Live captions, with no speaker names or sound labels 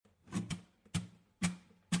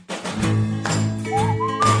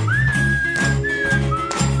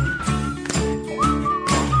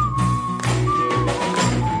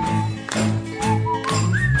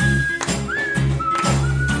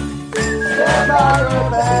by Your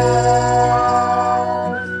Band.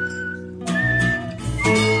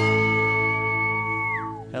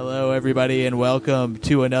 Hello, everybody, and welcome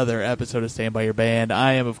to another episode of Stand By Your Band.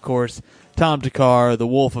 I am, of course, Tom Takar, the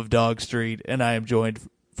Wolf of Dog Street, and I am joined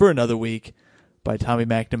for another week by Tommy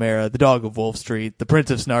McNamara, the Dog of Wolf Street, the Prince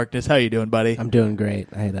of Snarkness. How you doing, buddy? I'm doing great.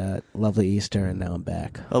 I had a lovely Easter, and now I'm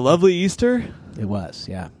back. A lovely Easter? It was,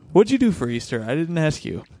 yeah. What'd you do for Easter? I didn't ask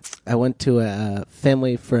you. I went to a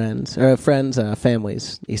family's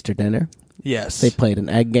Easter dinner. Yes. They played an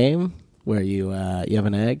egg game where you have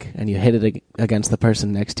an egg, and you hit it against the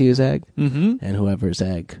person next to you's egg, Mm-hmm. and whoever's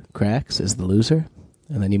egg cracks is the loser.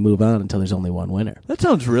 And then you move on until there's only one winner. That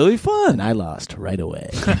sounds really fun. And I lost right away.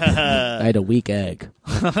 I had a weak egg.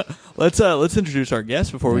 Let's introduce our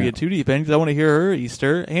guest before we get too deep in, because I want to hear her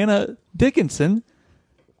Easter. Hannah Dickinson.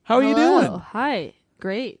 How are you doing? Hi.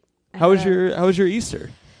 Great. How was your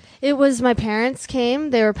Easter? It was my parents came.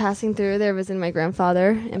 They were passing through. They were visiting my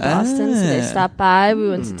grandfather in Boston, so they stopped by. We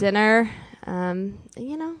went to dinner. We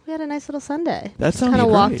had a nice little Sunday. That sounds kind of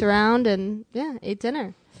great. walked around and ate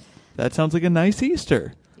dinner. That sounds like a nice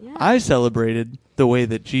Easter. Yeah. I celebrated the way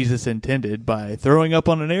that Jesus intended by throwing up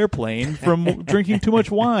on an airplane from drinking too much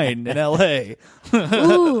wine in L.A.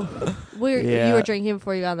 Ooh, Yeah. You were drinking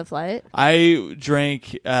before you got on the flight? I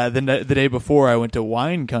drank the day before I went to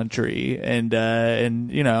wine country, and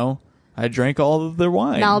I drank all of their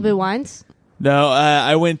wine. Malibu wines? No,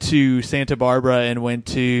 I went to Santa Barbara and went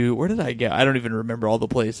to, where did I go? I don't even remember all the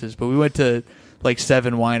places, but we went to like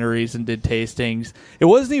 7 wineries and did tastings. It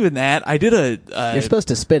wasn't even that. I did You're supposed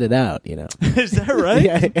to spit it out, you know. Is that right?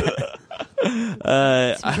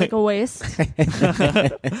 Yeah. Seems like a waste.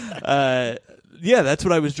 Yeah, that's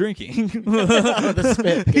what I was drinking. The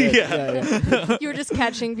spit. Good. Yeah. You were just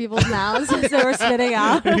catching people's mouths as they were spitting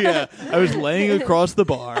out. Yeah, I was laying across the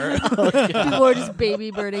bar. People were just baby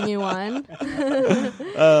birding you wine.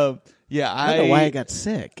 Yeah, I don't know why I got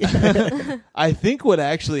sick. I think what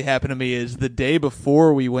actually happened to me is the day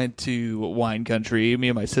before we went to wine country, me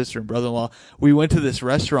and my sister and brother-in-law, we went to this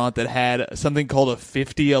restaurant that had something called a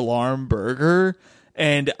 50 alarm burger.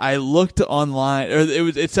 And I looked online, or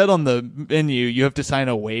it said on the menu, you have to sign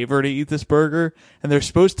a waiver to eat this burger, and they're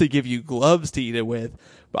supposed to give you gloves to eat it with.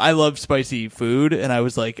 But I love spicy food, and I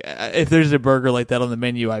was like, if there's a burger like that on the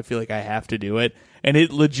menu, I feel like I have to do it. And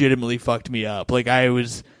it legitimately fucked me up. Like, I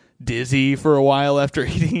was dizzy for a while after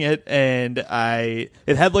eating it, and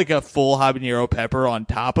it had like a full habanero pepper on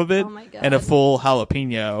top of it, Oh my God. and a full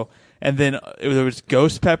jalapeno, and then there was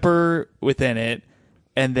ghost pepper within it,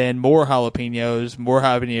 and then more jalapenos, more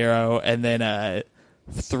habanero, and then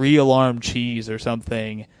 3 alarm cheese or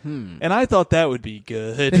something. And I thought that would be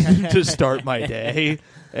good to start my day.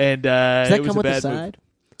 And Does that it was come a with the bad move. side?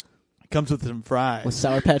 Comes with some fries. With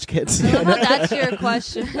Sour Patch Kids? I don't know if that's your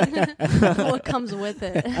question. What comes with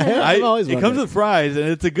it? I've always it comes wondered. with fries, and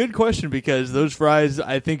it's a good question because those fries,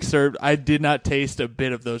 I think, served. I did not taste a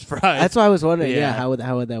bit of those fries. That's why I was wondering, Yeah. how would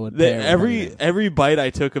that would pair with everything? Every bite I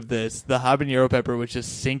took of this, the habanero pepper was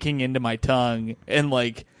just sinking into my tongue, and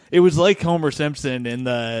like it was like Homer Simpson in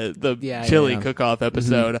the Yeah, chili yeah. cook-off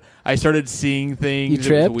episode. I started seeing things. You It was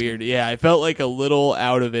tripped? weird. Yeah, I felt like a little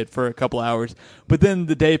out of it for a couple hours, but then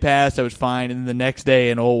the day passed. I was fine, and the next day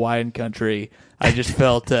in old wine country, I just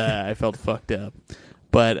felt I felt fucked up.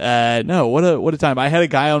 But no, what a time! I had a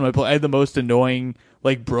guy on my plane. I had the most annoying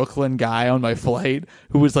like Brooklyn guy on my flight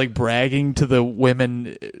who was like bragging to the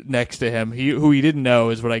women next to him, who he didn't know,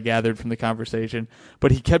 is what I gathered from the conversation. But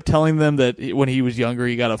he kept telling them that when he was younger,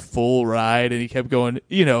 he got a full ride, and he kept going,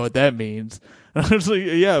 you know what that means. And I was like,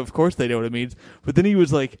 yeah, of course they know what it means. But then he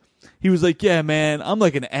was like, yeah, man, I'm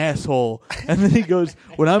like an asshole. And then he goes,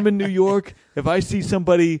 when I'm in New York, if I see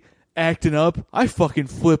somebody acting up, I fucking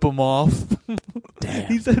flip them off. Damn.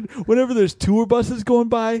 He said, whenever there's tour buses going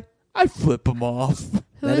by, I flip them off.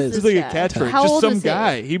 Who That is is- this It's like a guy? catchphrase. How Just old some is he?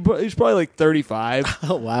 guy. He's probably like 35.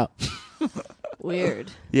 Oh, wow. Weird.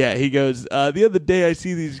 Yeah, he goes, the other day I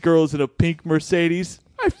see these girls in a pink Mercedes.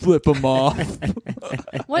 I flip them off.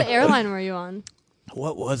 What airline were you on?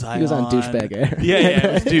 What was I He was on Douchebag Air. Yeah,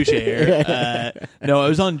 it was Douche Air. No, I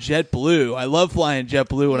was on JetBlue. I love flying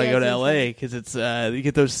JetBlue when I Yeah, go to same LA because it's you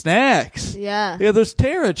get those snacks. Yeah. You get those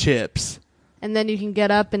Terra chips. And then you can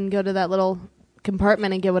get up and go to that little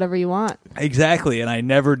compartment and get whatever you want. Exactly, and I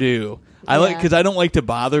never do. I like Yeah. because I don't like to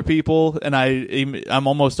bother people, and I'm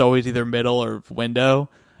almost always either middle or window.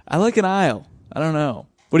 I like an aisle. I don't know.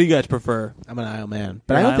 What do you guys prefer? I'm an aisle man.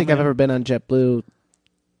 But You're I an don't aisle think I've man? ever been on JetBlue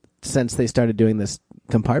since they started doing this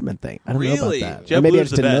compartment thing. I don't Really? know about that. Or maybe I JetBlue's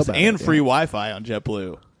just the didn't know best, about and it, free yeah. Wi-Fi on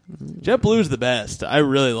JetBlue. JetBlue's the best. I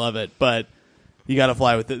really love it, but You got to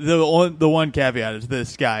fly with it. The one caveat is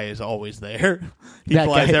this guy is always there. He That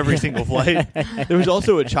flies guy. every single flight. There was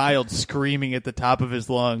also a child screaming at the top of his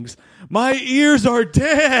lungs, "My ears are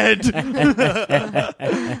dead!"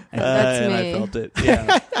 That's and me. I felt it.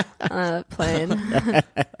 Yeah, on a plane.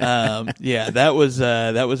 yeah. That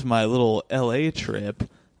was my little L.A. trip.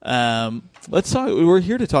 Let's talk. We're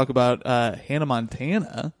here to talk about Hannah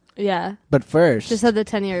Montana. Yeah. But first, Just had the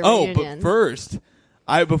 10-year Oh, reunion. but first,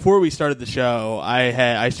 before we started the show,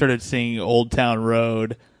 I started singing "Old Town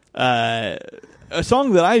Road," a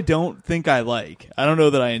song that I don't think I like. I don't know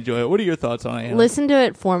that I enjoy it. What are your thoughts on it, Hannah? Listen to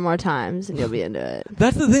it 4 more times and you'll be into it.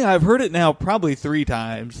 That's the thing. I've heard it now probably 3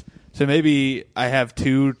 times, so maybe I have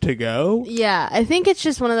 2 to go. Yeah, I think it's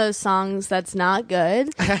just one of those songs that's not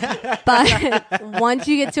good. But once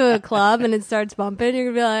you get to a club and it starts bumping,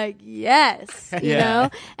 you're going to be like, yes, you Yeah. know?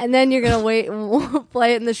 And then you're going to wait and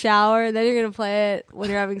play it in the shower, and then you're going to play it when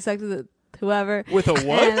you're having sex with whoever. With a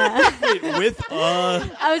what? And, Wait, with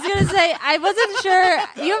I was going to say, I wasn't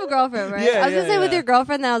sure. You have a girlfriend, right? Yeah, I was going to say with yeah. your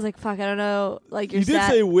girlfriend, then I was like, fuck, I don't know. Like, you're You did sad.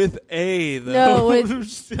 say with a, though. No, with-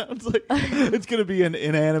 Sounds like it's going to be an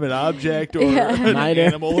inanimate object or Yeah. an Minor.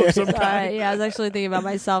 animal of some Sorry, kind. yeah, I was actually thinking about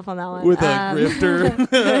myself on that one. With a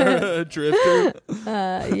grifter. A drifter.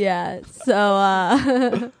 Yeah.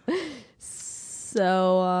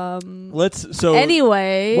 So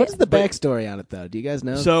anyway, what's the backstory on it, though? Do you guys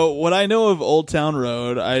know? So what I know of Old Town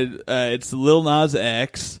Road, it's Lil Nas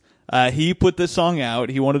X. He put this song out.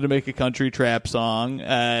 He wanted to make a country trap song.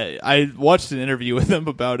 I watched an interview with him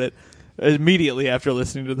about it immediately after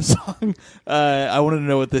listening to the song. I wanted to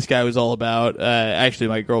know what this guy was all about. Actually,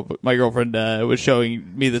 my girlfriend was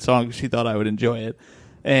showing me the song. She thought I would enjoy it,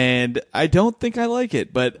 and I don't think I like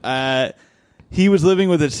it, but. He was living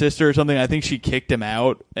with his sister or something. I think she kicked him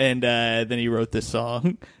out, and then he wrote this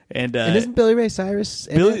song. And isn't Billy Ray Cyrus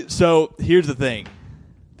in it? So here's the thing: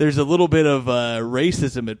 there's a little bit of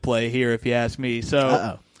racism at play here, if you ask me. So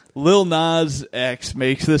Uh-oh. Lil Nas X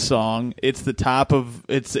makes this song. It's the top of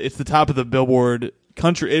the top of the Billboard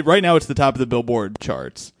country. Right now, it's the top of the Billboard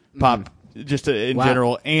charts, pop just in Wow.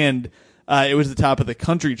 general, and. It was the top of the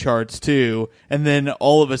country charts, too. And then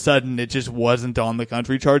all of a sudden, it just wasn't on the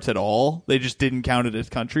country charts at all. They just didn't count it as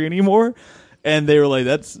country anymore. And they were like,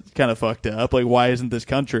 that's kind of fucked up. Like, why isn't this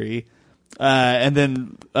country? And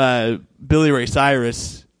then Billy Ray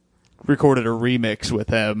Cyrus recorded a remix with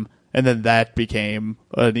him. And then that became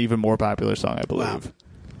an even more popular song, I believe. Wow.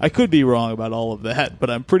 I could be wrong about all of that, but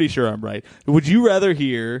I'm pretty sure I'm right. Would you rather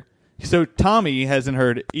hear... So Tommy hasn't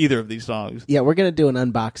heard either of these songs, Yeah, we're gonna do an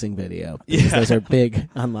unboxing video. Because Yeah. those are big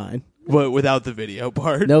online. but without the video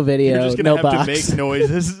part. No video, You're just gonna no have box. to make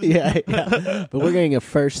noises. Yeah. But we're getting a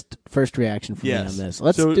first reaction from Yes. me on this.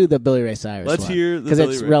 Let's So do the Billy Ray Cyrus. let's hear the because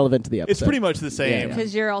Billy it's Ray. relevant to the episode. It's pretty much the same. Yeah, yeah.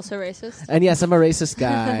 because you're also racist. And yes, I'm a racist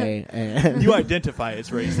guy. And You identify as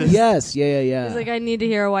racist. yes, yeah. He's like, I need to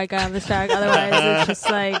hear a white guy on this track, otherwise it's just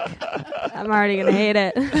like I'm already gonna hate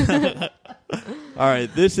it. All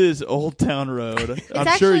right, this is Old Town Road. It's I'm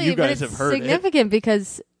actually, sure you but guys it's have heard it. significant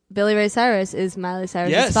because Billy Ray Cyrus is Miley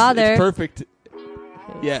Cyrus's Yes, father. it's perfect.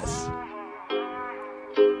 Yes.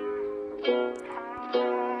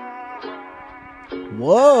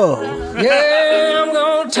 Whoa. Yeah, I'm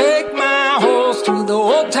gonna take my horse through the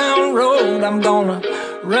old town road. I'm gonna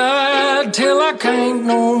ride till I can't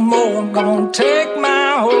no more. I'm gonna take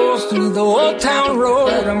my horse through the old town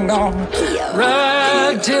road. I'm gonna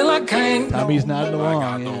ride till I can't. Tommy's nodding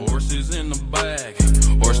along. The Yeah. horses in the bag,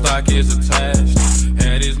 horse stock is attached.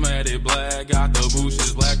 Head is matted black, got the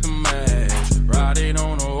bushes black to match. Riding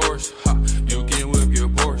on a horse, ha, you can whip your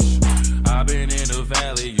Porsche. I've been in the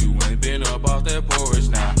valley, you ain't been up off that porch.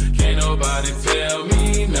 Now, can't nobody tell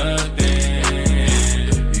me nothing.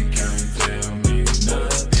 You can't tell me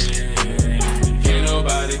nothing. Can't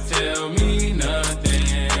nobody tell me nothing.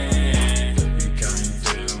 You can't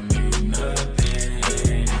tell me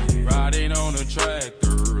nothing. Riding on a tractor,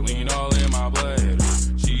 lean all in my bladder.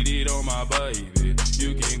 Cheated on my baby,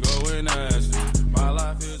 you can go and ask her. My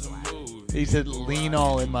life is a movie. He said, lean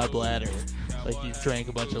all in my bladder. Like he drank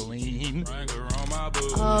a bunch of lean. Finger on my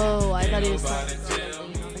booty. Oh, I thought he was talking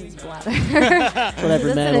about his bladder. Whatever,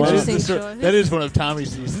 That's man. an was. interesting choice. That is one of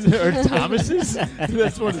Tommy's or Thomas's.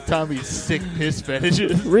 That's one of Tommy's sick piss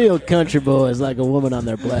fetishes. Real country boys like a woman on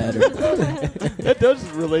their bladder. That does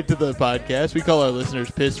relate to the podcast. We call our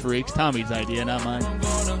listeners piss freaks. Tommy's idea, not mine.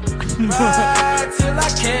 Ride till I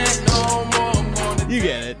can't no more. I'm gonna You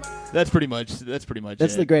get it. That's pretty much That's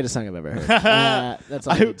it. the greatest song I've ever heard. That's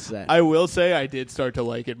all I need to say. I will say I did start to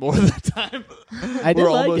like it more the time. I did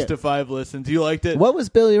We're like almost it. to 5 listens. You liked it? What was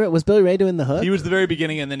Billy Ray? Was Billy Ray doing the hook? He was the very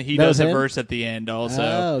beginning, and then he That does was a him? verse at the end also.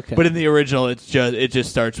 Oh, okay. But in the original, it just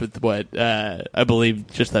starts with what I believe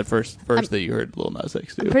just that first verse that you heard Lil Nas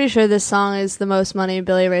X do. I'm pretty sure this song is the most money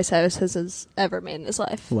Billy Ray Cyrus has ever made in his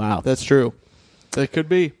life. Wow. That's true. That could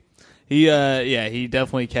be. He he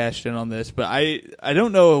definitely cashed in on this, but I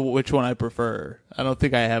don't know which one I prefer. I don't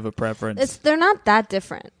think I have a preference. They're not that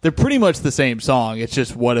different. They're pretty much the same song. It's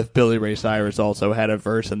just what if Billy Ray Cyrus also had a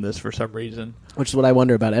verse in this for some reason. Which is what I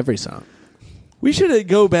wonder about every song. We should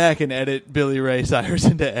go back and edit Billy Ray Cyrus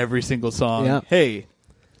into every single song. Yeah. Hey,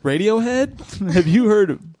 Radiohead, have you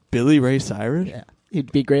heard Billy Ray Cyrus? Yeah.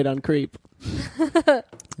 He'd be great on Creep. That,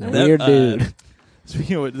 Weird dude.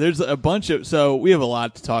 Speaking of, there's a bunch of, so we have a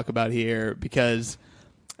lot to talk about here because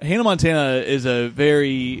Hannah Montana is a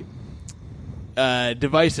very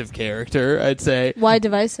divisive character, I'd say. Why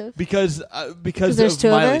divisive? Because there's of two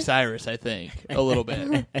of Miley her? Cyrus, I think, a little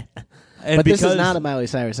bit. And But this is because- not a Miley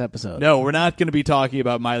Cyrus episode. No, we're not going to be talking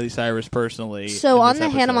about Miley Cyrus personally. So in on this the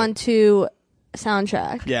episode. Hannah Mon 2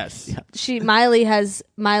 soundtrack, Yes. Miley has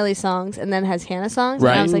Miley songs and then has Hannah songs. And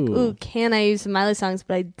I Right. was like, Ooh. ooh, can I use some Miley songs?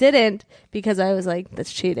 But I didn't because I was like,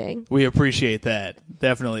 that's cheating. We appreciate that.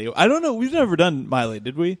 Definitely. I don't know. We've never done Miley,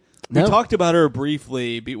 did we? No. We talked about her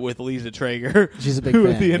briefly with Lisa Traeger. She's a big who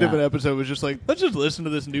at fan, the end of yeah. an episode was just like, let's just listen to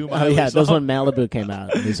this new Oh, Miley yeah. song. Those when Malibu came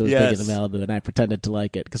out. Lisa was Yes. big into Malibu, and I pretended to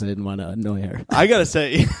like it because I didn't want to annoy her. I gotta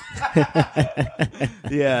say,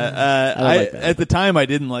 yeah. I like that. At the time, I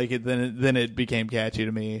didn't like it. Then it became catchy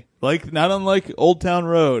to me. Like not unlike Old Town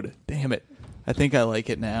Road. Damn it, I think I like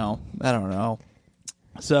it now. I don't know.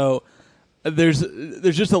 So there's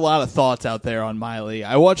just a lot of thoughts out there on Miley.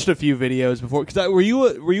 I watched a few videos before. Because were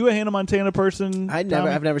you a Hannah Montana person? Tommy?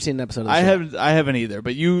 I've never seen an episode of the I show. haven't either.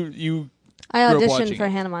 But you I grew up watching auditioned for it.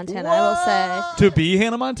 Hannah Montana, I will say, to be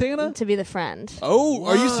Hannah Montana. to be the friend. Oh,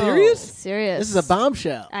 are you Whoa. serious? Serious. This is a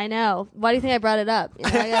bombshell. I know. Why do you think I brought it up? You know,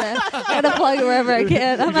 I gotta plug it wherever I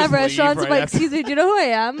can. I'm just at restaurants. leave I'm right like, after. excuse me, do you know who I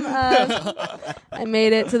am? I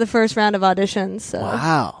made it to the first round of auditions. So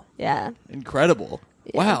Wow. yeah. Incredible.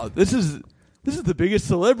 Yeah. Wow, this is the biggest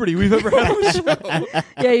celebrity we've ever had on the show.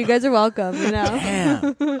 Yeah, you guys are welcome. You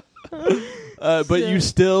know. Damn. But you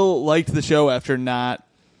still liked the show after not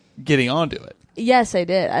getting onto it. Yes, I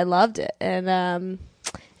did. I loved it, and then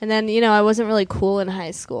I wasn't really cool in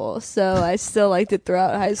high school, so I still liked it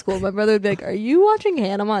throughout high school. My brother would be like, "Are you watching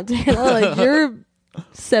Hannah Montana? Like you're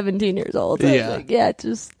 17 years old." I was Yeah. like, yeah,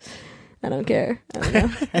 just I don't care. I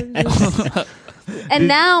don't know. And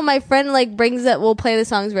now my friend like brings it. We'll play the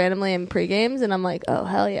songs randomly in pre-games, and I'm like, oh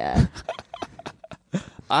hell yeah.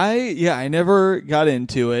 I never got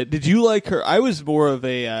into it. Did you like her? I was more of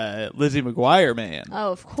a Lizzie McGuire man.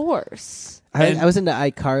 Oh, of course. I was into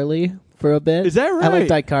iCarly for a bit. Is that I liked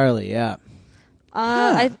right? iCarly, yeah.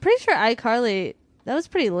 I'm pretty sure iCarly. That was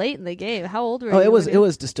pretty late in the game. How old were you? Oh, it when you-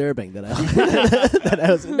 was disturbing that I that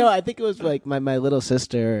I was. No, I think it was like my little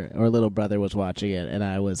sister or little brother was watching it, and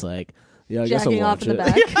I was like, yeah, I guess I'll jacking off watch in the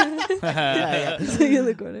it. back. yeah. In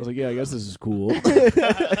the I corner. was like, yeah, I guess this is cool.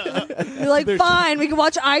 You're like, fine, we can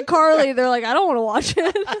watch iCarly. They're like, I don't want to watch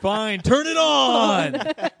it. Fine, turn it on.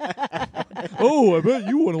 Oh, I bet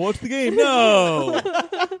you want to watch the game. No.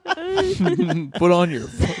 Put on your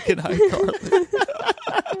fucking iCarly.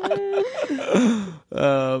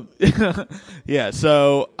 Yeah,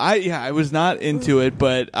 so I was not into it,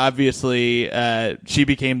 but obviously she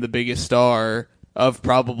became the biggest star of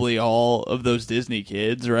probably all of those Disney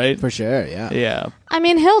kids, right? For sure, yeah. Yeah. I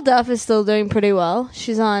mean, Hill Duff is still doing pretty well.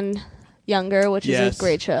 She's on Younger, which Yes. is a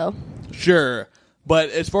great show. Sure. But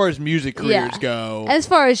as far as music careers Yeah. go, As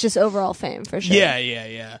far as just overall fame, for sure.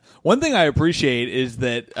 yeah. One thing I appreciate is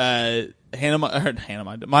that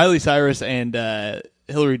Miley Cyrus and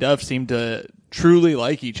Hilary Duff seem to truly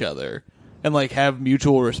like each other and like have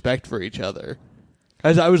mutual respect for each other.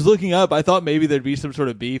 As I was looking up, I thought maybe there'd be some sort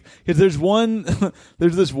of beef because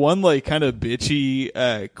there's this one like kind of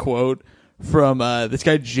bitchy quote from this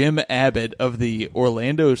guy Jim Abbott of the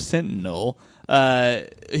Orlando Sentinel.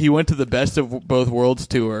 He went to the Best of Both Worlds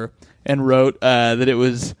tour and wrote that it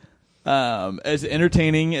was as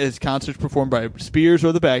entertaining as concerts performed by Spears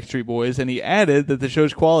or the Backstreet Boys, and he added that the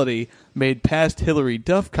show's quality made past Hilary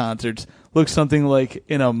Duff concerts look something like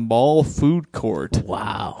in a mall food court.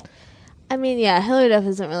 Wow. I mean, yeah, Hilary Duff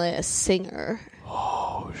isn't really a singer.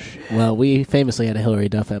 Well, we famously had a Hilary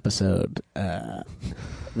Duff episode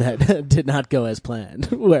that did not go as planned,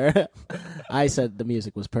 where I said the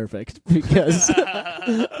music was perfect because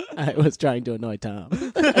I was trying to annoy Tom.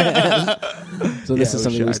 So this Yeah, is I was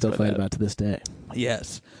something we shocked still by fight that. about to this day.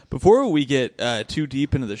 Yes. Before we get too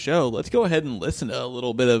deep into the show, let's go ahead and listen to a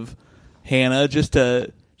little bit of Hannah just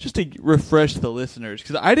to refresh the listeners,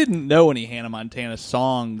 because I didn't know any Hannah Montana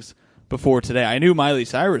songs before today. I knew Miley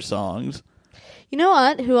Cyrus songs. You know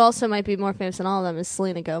what? Who also might be more famous than all of them is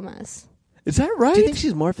Selena Gomez. Is that right? Do you think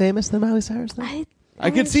she's more famous than Miley Cyrus? Though? I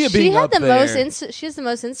could see it being she had up the there. most. She has the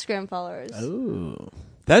most Instagram followers. Ooh,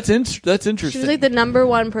 That's interesting. She was like the number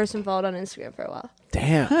one person followed on Instagram for a while.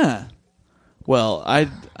 damn. Huh. Well, I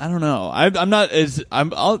don't know. I'm not as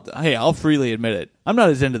I'll freely admit it. I'm not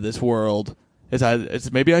as into this world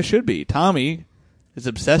as maybe I should be. Tommy is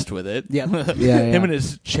obsessed with it. Yep. Him Yeah. and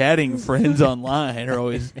his chatting friends online are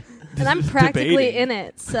always And I'm practically debating. in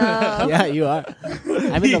it, so Yeah, you are.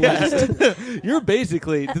 I'm in the last. You're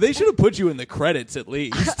basically. They should have put you in the credits at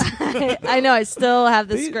least. I know I still have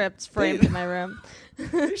the They- scripts framed in my room.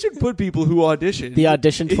 They should put people who audition. The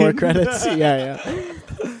audition for credits. Yeah.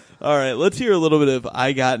 All right, let's hear a little bit of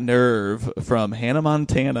 "I Got Nerve" from Hannah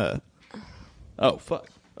Montana. Oh fuck!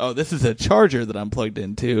 Oh, this is a charger that I'm plugged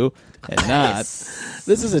into, and not.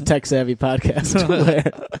 This is a tech savvy podcast. Where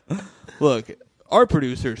Look, our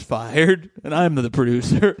producer's fired, and I'm the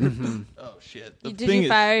producer. Oh shit! The Did thing you is-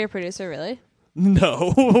 fire your producer? Really?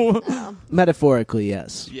 No. metaphorically,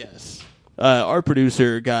 yes. Yes. Our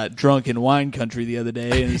producer got drunk in wine country the other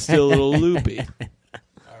day and is still a little loopy. All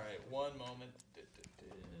right, one moment.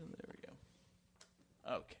 There we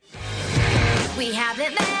go. Okay. We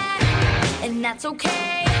haven't met, and that's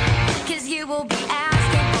okay, 'cause you will be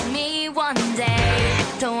asking for me one day.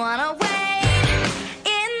 Don't wanna wait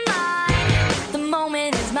in line, the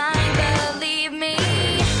moment is mine, believe me.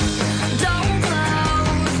 Don't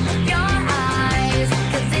close your eyes,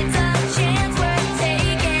 'cause it's a chance worth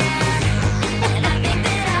taking, and I think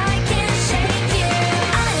that I can shake you.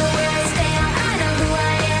 I know where I stand, I know who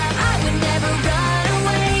I am, I would never run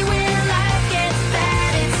away when life gets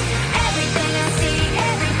bad. It's everything I see,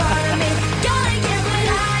 every part of me, gonna get what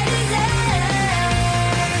I deserve.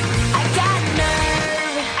 I got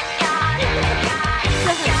nerve,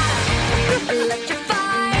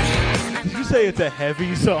 electrified. Did you say it's a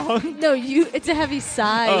heavy song? No, it's a heavy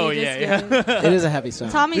sigh. Oh, you just yeah, gave. It is a heavy song.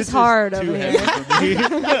 Tommy's This is hard too over heavy here.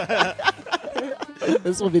 for me.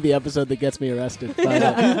 This will be the episode that gets me arrested.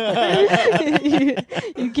 But,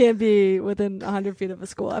 you can't be within 100 feet of a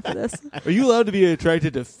school after this. Are you allowed to be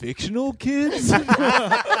attracted to fictional kids? hey,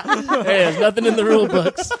 there's nothing in the rule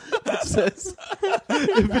books. It says,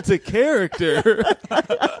 If it's a character.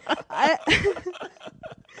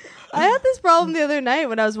 I had this problem the other night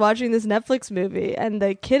when I was watching this Netflix movie, and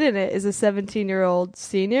the kid in it is a 17-year-old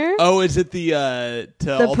senior. Oh, is it the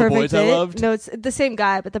To All the Boys Date? I Loved? No, it's the same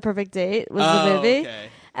guy, but The Perfect Date was Oh, the movie. okay.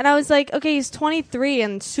 And I was like, okay, he's 23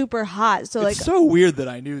 and super hot. So like, It's so weird that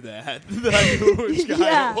I knew that. That I knew which guy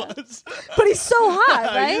Yeah. it was. but he's so hot,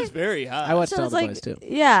 He is right? very hot. I watched So all it's the like, boys too.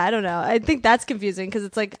 yeah, I don't know. I think that's confusing because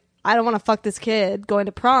it's like I don't want to fuck this kid going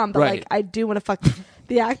to prom, but Right. like I do want to fuck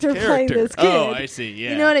the actor playing Character. this kid. Oh, I see.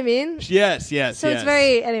 Yeah. You know what I mean? Yes. So yes. it's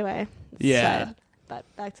very anyway. Yeah. Side.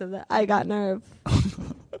 But back to the I got nerve.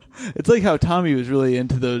 It's like how Tommy was really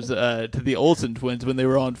into those to the Olsen twins when they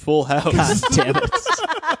were on Full House. God damn it.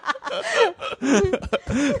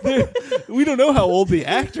 We don't know how old the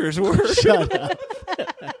actors were. Shut up.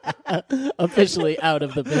 Officially out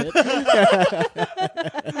of the bit.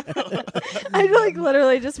 I like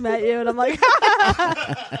literally just met you, and I'm like,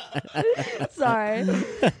 sorry.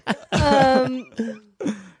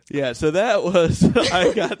 Yeah, so that was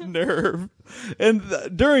I Got Nerve. And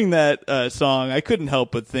during that song, I couldn't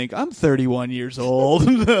help but think, I'm 31 years old.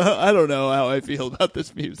 I don't know how I feel about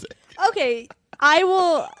this music. Okay, I'm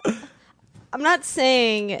not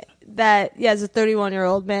saying that, as a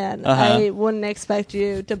 31-year-old man, I wouldn't expect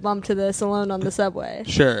you to bump to this alone on the subway.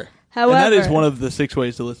 Sure. However, and that is one of the 6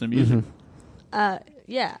 ways to listen to music.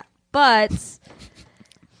 yeah, but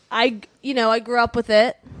I grew up with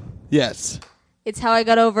it. Yes. It's how I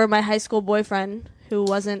got over my high school boyfriend, who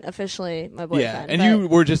wasn't officially my boyfriend. Yeah, and but- you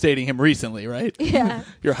were just dating him recently, right? Yeah.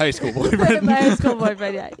 Your high school boyfriend. My high school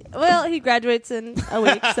boyfriend, yeah. Well, he graduates in a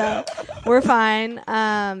week, so we're fine.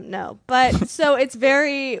 No. But so it's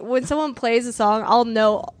when someone plays a song, I'll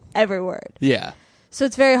know every word. Yeah. So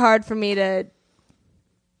it's very hard for me to,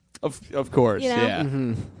 Of course, You know?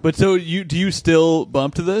 yeah. But so do you still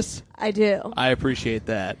bump to this? I do. I appreciate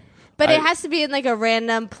that. But it has to be in like a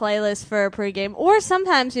random playlist for a pregame. Or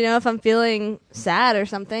sometimes, if I'm feeling sad or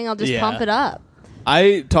something, I'll just Yeah. pump it up.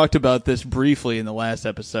 I talked about this briefly in the last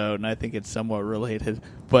episode, and I think it's somewhat related.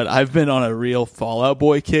 But I've been on a real Fall Out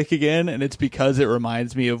Boy kick again, and it's because it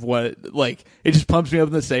reminds me of what, like, it just pumps me up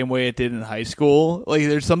in the same way it did in high school. Like,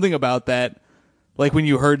 there's something about that, like, when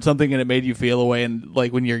you heard something and it made you feel a way, and,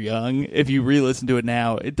 like, when you're young, if you re-listen to it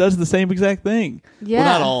now, it does the same exact thing. Yeah.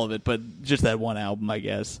 Well, not all of it, but just that one album, I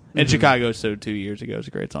guess. And Chicago So 2 years ago is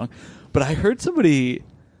a great song. But I heard somebody...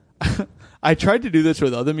 I tried to do this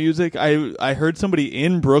with other music. I heard somebody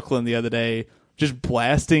in Brooklyn the other day just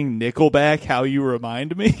blasting Nickelback, How You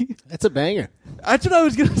Remind Me. That's a banger. That's what I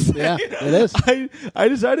was going to say. Yeah, it is. I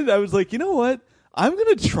decided, I was like, you know what? I'm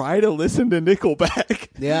going to try to listen to Nickelback.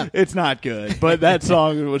 Yeah. It's not good, but that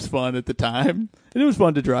song was fun at the time. And it was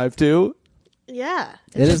fun to drive to. Yeah.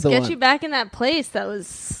 It is just the get one. you back in that place. That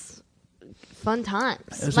was fun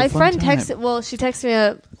times. It was a My fun friend time. she texted me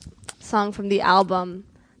a song from the album,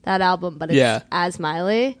 but it's As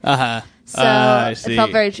Miley. Uh-huh. So I it see.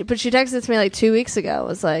 felt very but she texted it to me like 2 weeks ago. It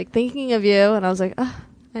was like, thinking of you. And I was like, oh,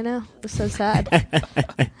 I know. It was so sad.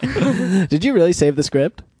 Did you really save the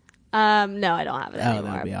script? No, I don't have it that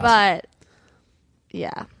anymore. would be awesome. But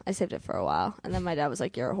yeah, I saved it for a while. And then my dad was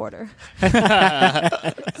like, you're a hoarder.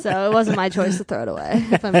 So it wasn't my choice to throw it away,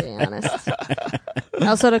 if I'm being honest. I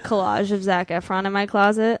also had a collage of Zac Efron in my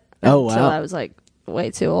closet. Oh, wow. Until I was like way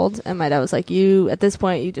too old. And my dad was like, at this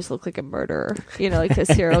point, you just look like a murderer. You know, like a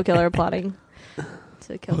serial killer plotting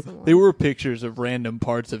to kill someone. They were pictures of random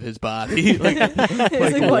parts of his body. Like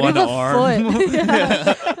It's what, one you have a arm.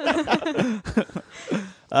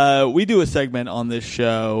 foot? We do a segment on this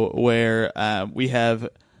show where we have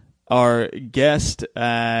our guest,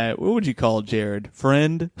 what would you call Jared?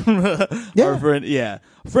 Friend? Our friend,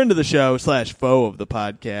 friend of the show / foe of the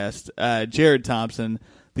podcast, Jared Thompson,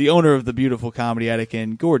 the owner of the beautiful Comedy Attic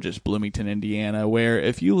in gorgeous Bloomington, Indiana, where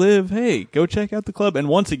if you live, hey, go check out the club. And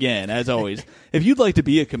once again, as always, if you'd like to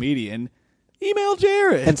be a comedian, email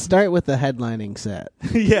Jared. And start with the headlining set.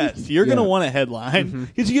 Yes, you're going to Yeah. want a headline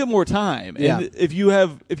because you get more time. Yeah. And if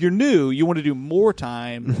you're new, you want to do more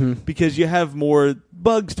time because you have more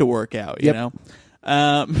bugs to work out, you Yep.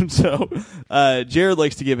 know? So Jared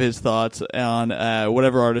likes to give his thoughts on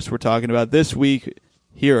whatever artist we're talking about. This week,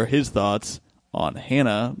 here are his thoughts on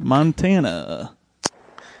Hannah Montana.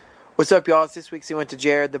 What's up, y'all? It's this week's He Went to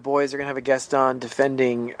Jared. The boys are going to have a guest on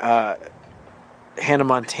defending Hannah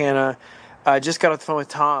Montana. Just got off the phone with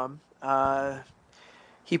Tom.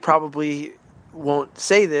 He probably won't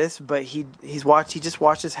say this, but he just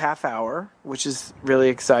watched his half hour, which is really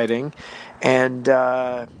exciting. And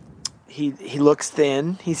he looks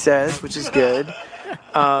thin, he says, which is good.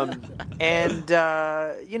 You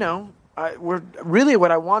know, we're really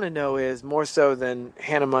what I want to know is more so than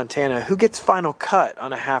Hannah Montana, who gets final cut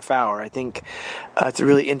on a half hour? I think it's a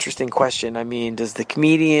really interesting question. I mean, does the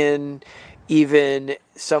comedian, even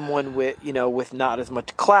someone with not as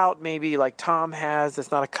much clout, maybe like Tom has,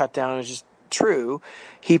 that's not a cut down, it's just true,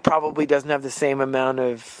 he probably doesn't have the same amount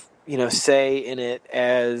of say in it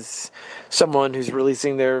as someone who's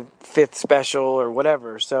releasing their 5th special or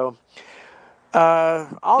whatever. So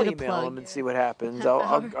I'll Get a email plug, him and yeah. see what happens.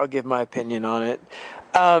 Half I'll give my opinion on it.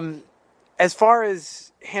 As far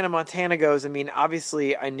as Hannah Montana goes, I mean,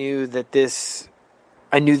 obviously I know that it's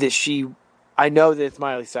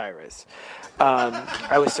Miley Cyrus.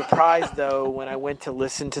 I was surprised though when I went to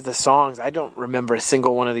listen to the songs. I don't remember a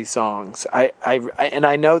single one of these songs. And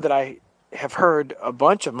I know that I have heard a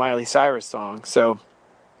bunch of Miley Cyrus songs. So,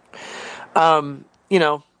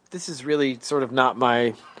 this is really sort of not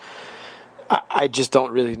my. I just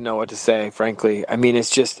don't really know what to say, frankly. I mean,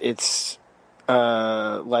 it's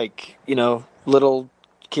like, little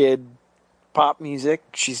kid pop music.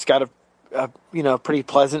 She's got a pretty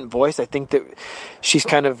pleasant voice. I think that she's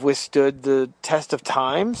kind of withstood the test of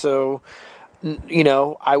time. So,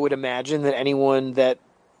 I would imagine that anyone that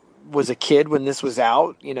was a kid when this was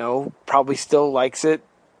out, probably still likes it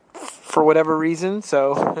for whatever reason.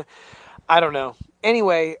 So, I don't know.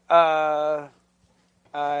 Anyway, I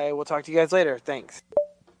will talk to you guys later. Thanks.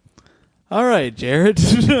 All right, Jared.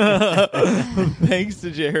 Thanks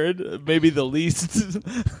to Jared. Maybe the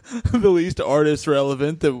least artist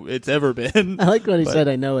relevant that it's ever been. I like when he said,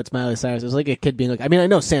 I know it's Miley Cyrus. It was like a kid being like, I mean, I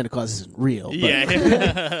know Santa Claus isn't real. But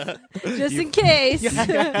Yeah. Just in case.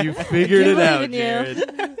 You figured it Keep out, believing you. Jared.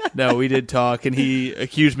 No, we did talk, and he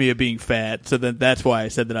accused me of being fat, so that's why I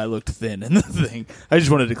said that I looked thin in the thing. I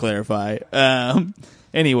just wanted to clarify.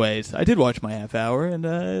 Anyways, I did watch my half hour, and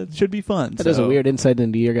it should be fun. That is a weird insight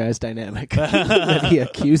into your guys' dynamic. That he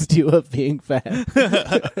accused you of being fat.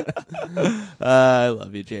 I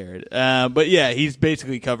love you, Jared. But yeah, he's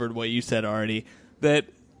basically covered what you said already. That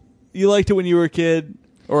you liked it when you were a kid,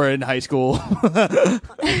 or in high school,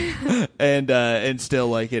 and still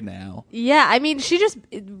like it now. Yeah, I mean, she just,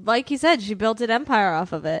 like you said, she built an empire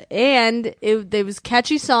off of it. And there was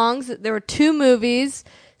catchy songs. There were 2 movies,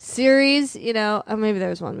 series, or maybe there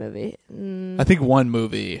was 1 movie. I think 1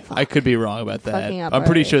 movie. I could be wrong about that. Fucking up I'm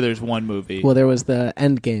pretty already. sure there's 1 movie. Well, there was the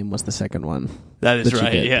Endgame was the second one. That is that you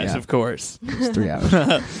right. did, Yes, yeah. of course. It's 3 hours.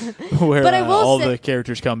 Where But I will all say- the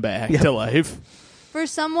characters come back to life. For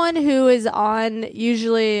someone who is on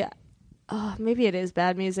usually, maybe it is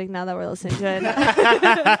bad music now that we're listening to it.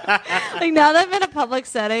 Like now that I'm in a public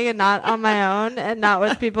setting and not on my own and not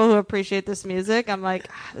with people who appreciate this music, I'm like,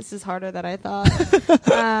 this is harder than I thought.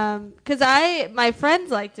 Because my friends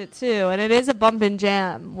liked it too, and it is a bump and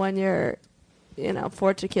jam when you're,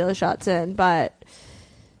 4 tequila shots in. But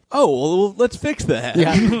Oh, well, let's fix that.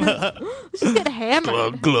 Yeah. let's just get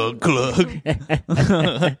hammered. Glug, glug, glug.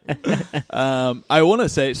 I want to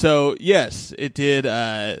say, so yes, it did.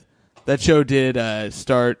 That show did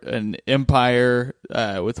start an empire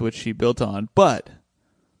with which she built on, but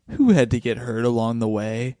who had to get hurt along the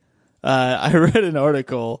way? I read an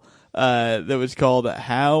article that was called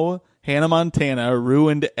 "How Hannah Montana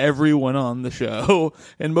Ruined Everyone on the Show,"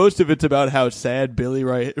 and most of it's about how sad Billy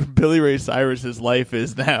Ray Cyrus's life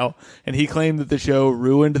is now, and he claimed that the show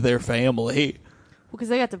ruined their family. Because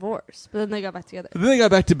they got divorced, but then they got back together. Then they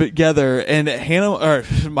got back together, and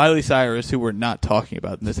Miley Cyrus, who we're not talking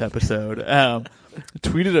about in this episode,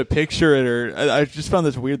 tweeted a picture at her. I just found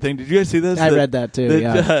this weird thing. Did you guys see this? I read that too,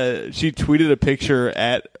 yeah. She tweeted a picture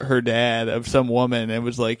at her dad of some woman and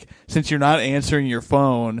was like, "Since you're not answering your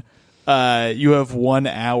phone, you have 1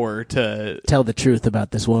 hour to Tell the truth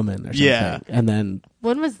about this woman or something. Yeah. And then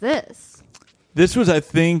When was this? This was, I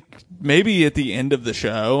think, maybe at the end of the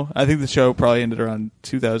show. I think the show probably ended around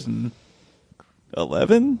 2011,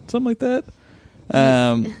 something like that.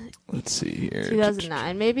 Let's see here.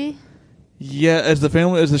 2009, maybe? Yeah, as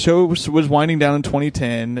the show was winding down in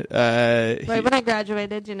 2010. Right when I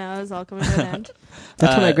graduated, it was all coming to an end.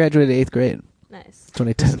 that's when I graduated 8th grade, Nice.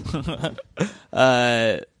 2010.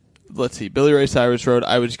 Let's see. Billy Ray Cyrus wrote,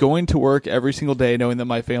 "I was going to work every single day knowing that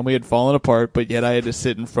my family had fallen apart, but yet I had to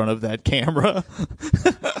sit in front of that camera."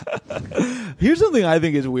 Here's something I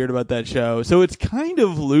think is weird about that show. So it's kind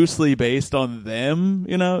of loosely based on them,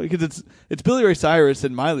 because it's Billy Ray Cyrus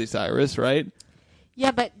and Miley Cyrus, right?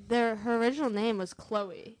 Yeah, but her original name was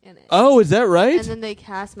Chloe in it. Oh, is that right? And then they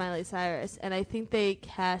cast Miley Cyrus, and I think they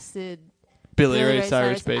casted Billy Ray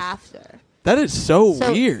Cyrus based. after. That is so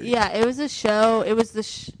So, weird. Yeah, it was a show. It was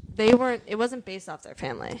it wasn't based off their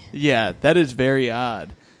family. Yeah, that is very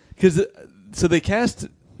odd. So they cast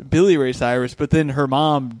Billy Ray Cyrus, but then her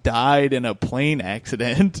mom died in a plane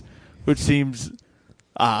accident, which seems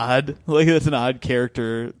odd. Like, that's an odd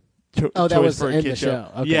character Oh, that choice was for a in kid the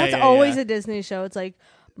show. Okay. Yeah, That's yeah, always yeah. a Disney show. It's like,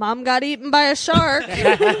 Mom got eaten by a shark.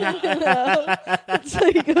 It's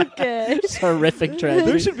like, okay. It's horrific tragedy.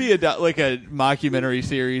 There should be a mockumentary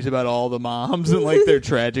series about all the moms and like their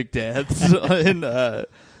tragic deaths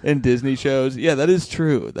in Disney shows. Yeah, that is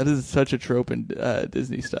true. That is such a trope in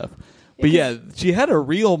Disney stuff. But yeah, she had a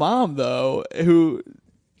real mom though. Couldn't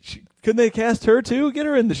they cast her too? Get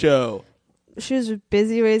her in the show. She was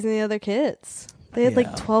busy raising the other kids. They had Yeah.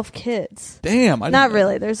 like 12 kids. Damn. Not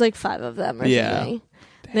really. There's like 5 of them or Yeah. something.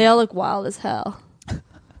 They all look wild as hell.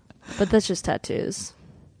 But that's just tattoos.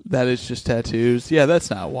 That is just tattoos. Yeah, that's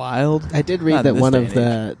not wild. I did read Not that in this one day of and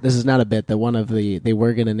the. This is not a bit. That one of the they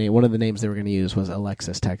were gonna name one of the names they were gonna use was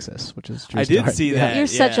Alexis, Texas, which is. True I did story. see Yeah. that. You're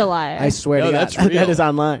such yeah. a liar. I swear No, to God, that's real. that is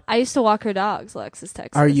online. I used to walk her dogs, Alexis,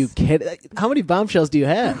 Texas. Are you kidding? How many bombshells do you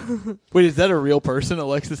have? Wait, is that a real person,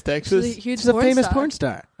 Alexis, She's Texas? a huge She's a famous star. porn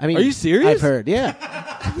star. I mean, Are you serious? I've heard. Yeah.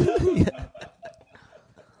 Yeah.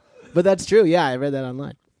 But that's true. Yeah, I read that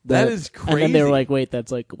online. That is And then they were crazy. like, "Wait,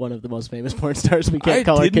 that's like one of the most famous porn stars. We can't I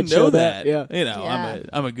call our didn't kid know show that. Yeah. Yeah.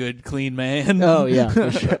 I'm a good, clean man. Oh yeah.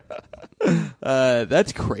 For sure.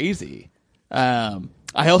 That's crazy. I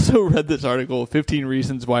also read this article, 15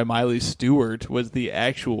 Reasons Why Miley Stewart was the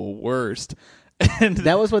actual worst. And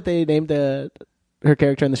That was what they named her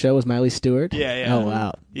character in the show was Miley Stewart. Yeah. Oh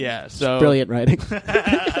wow. Yeah, so Brilliant writing.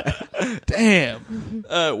 Damn.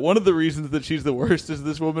 One of the reasons that she's the worst is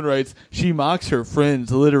this woman writes, she mocks her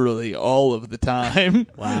friends literally all of the time.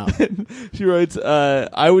 Wow. She writes,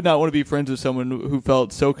 I would not want to be friends with someone who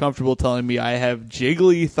felt so comfortable telling me I have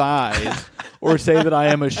jiggly thighs or say that I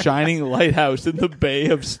am a shining lighthouse in the bay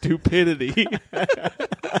of stupidity.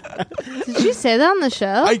 Did you say that on the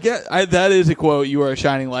show? That is a quote. You are a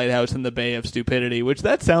shining lighthouse in the bay of stupidity, which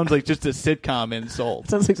that sounds like just a sitcom insult.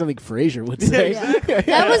 Sounds like something Frasier would say.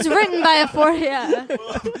 That was written by a yeah.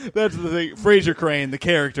 That's the thing. Fraser Crane, the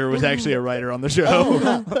character, was actually a writer on the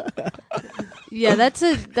show. Yeah, that's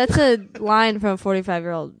a line from a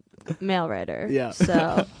 45-year-old male writer. Yeah.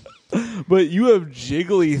 So. But you have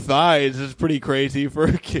jiggly thighs is pretty crazy for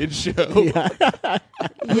a kid's show.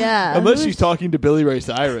 Yeah. Unless she's talking to Billy Ray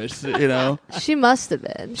Cyrus, you know. She must have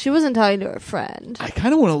been. She wasn't talking to her friend. I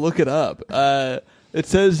kind of want to look it up. It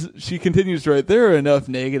says, she continues to write, there are enough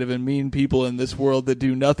negative and mean people in this world that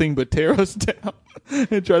do nothing but tear us down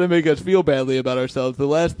and try to make us feel badly about ourselves. The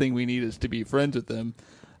last thing we need is to be friends with them.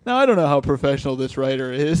 Now, I don't know how professional this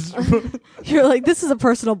writer is. You're like, this is a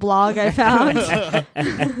personal blog I found.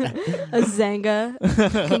 A Zanga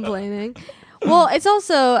complaining. Well, it's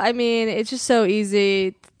also, I mean, it's just so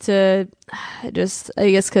easy to just, I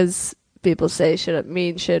guess because people say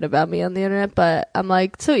mean shit about me on the internet, but I'm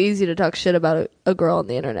like, it's so easy to talk shit about a girl on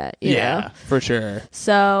the internet, you know? For sure.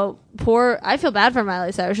 So, I feel bad for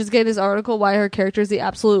Miley Cyrus. She's getting this article why her character is the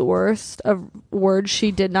absolute worst of words she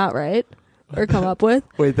did not write or come up with.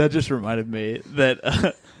 Wait, that just reminded me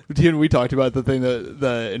that we talked about the thing,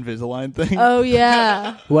 the Invisalign thing. Oh,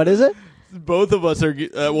 yeah. What is it? Both of us are. Have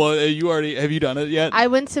you done it yet?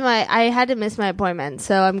 I had to miss my appointment,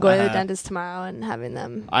 so I'm going to the dentist tomorrow and having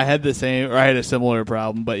them. I had I had a similar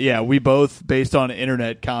problem, but yeah, we both, based on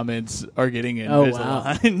internet comments, are getting Invisalign. Oh,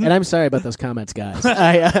 wow. And I'm sorry about those comments, guys.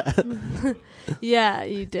 Yeah,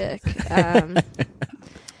 you dick.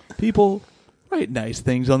 People write nice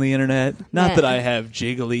things on the internet. Not that I have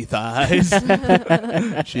jiggly thighs.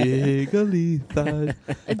 Jiggly thighs.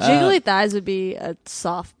 Jiggly thighs would be a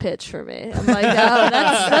soft pitch for me. I'm like, oh,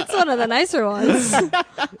 that's one of the nicer ones.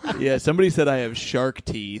 Yeah, somebody said I have shark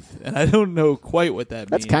teeth, and I don't know quite what that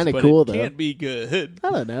means. That's kind of cool, though. Can't be good. I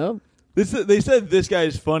don't know. They said this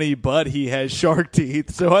guy's funny, but he has shark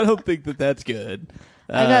teeth, so I don't think that's good.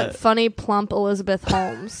 I got funny, plump Elizabeth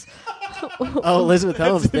Holmes. Oh, Elizabeth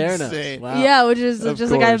Holmes, That's Theranos. insane. Wow. Yeah, which is Of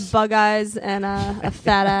just like I course. have bug eyes and a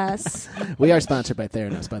fat ass. We are sponsored by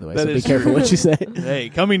Theranos, by the way, That so be is careful what you say. Hey,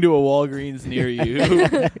 coming to a Walgreens near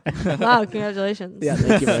you. Wow, congratulations. Yeah,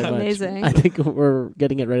 thank you very much. Amazing. I think we're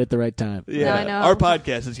getting it right at the right time. Yeah, I know. Our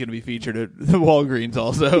podcast is going to be featured at the Walgreens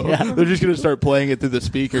also. Yeah. They're just going to start playing it through the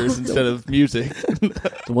speakers instead of music.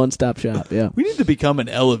 It's a one-stop shop, yeah. We need to become an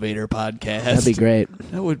elevator podcast. That'd be great.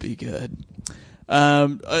 That would be good.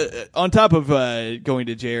 On top of going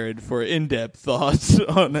to Jared for in-depth thoughts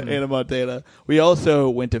on Hannah Montana, we also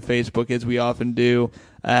went to Facebook, as we often do.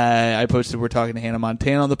 I posted we're talking to Hannah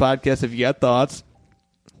Montana on the podcast. If you got thoughts,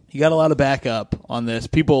 you got a lot of backup on this.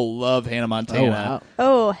 People love Hannah Montana. Oh, wow.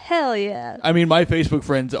 Oh, hell yeah. I mean, my Facebook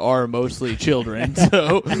friends are mostly children,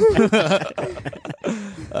 so.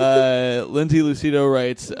 Lindsay Lucido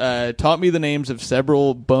writes, taught me the names of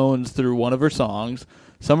several bones through one of her songs.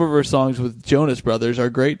 Some of her songs with Jonas Brothers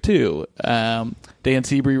are great, too. Dan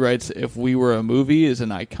Seabury writes, If We Were a Movie is an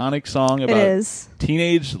iconic song about is.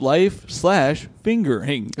 teenage life /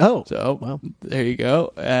 fingering. Oh, So, wow. there you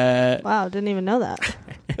go. Wow, didn't even know that.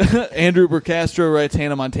 Andrew Burcastro writes,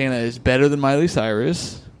 Hannah Montana is better than Miley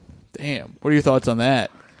Cyrus. Damn. What are your thoughts on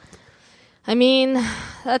that? I mean,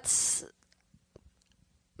 that's...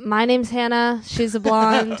 My name's Hannah. She's a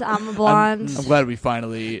blonde. I'm a blonde. I'm glad we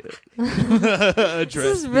finally addressed This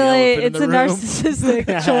is the really, elephant in it's the a room.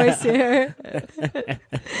 narcissistic choice here.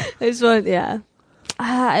 I just want, yeah.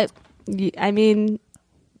 I mean,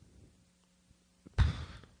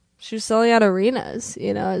 she was selling out arenas,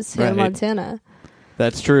 as Hannah Right. Montana.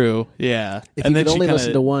 That's true. Yeah. If and you then could she only kinda,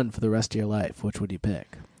 listen to one for the rest of your life, which would you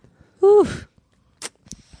pick? Oof.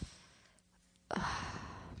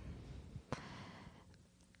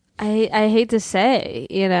 I hate to say,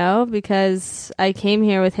 because I came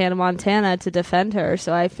here with Hannah Montana to defend her,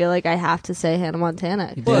 so I feel like I have to say Hannah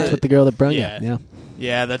Montana. You But- danced with the girl that brung yeah. you. Yeah.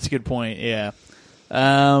 Yeah, that's a good point. Yeah.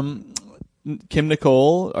 Kim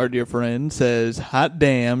Nicole, our dear friend, says, hot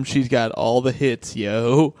damn, she's got all the hits,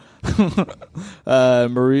 yo.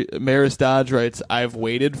 Maris Dodge writes, I've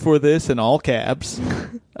waited for this in all caps.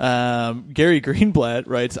 Gary Greenblatt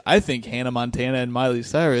writes, I think Hannah Montana and Miley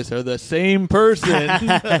Cyrus are the same person.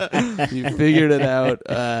 You figured it out.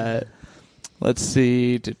 Let's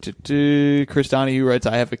see. Chris Donahue writes,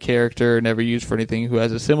 I have a character never used for anything who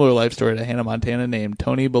has a similar life story to Hannah Montana named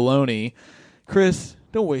Tony Baloney. Chris,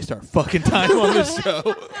 don't waste our fucking time on this show.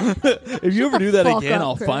 If you ever do that fuck again, up,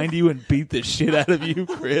 I'll Chris. find you and beat the shit out of you,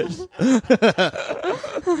 Chris.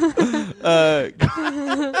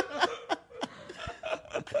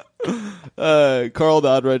 Carl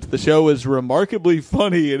Dodd writes, the show was remarkably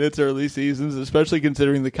funny in its early seasons, especially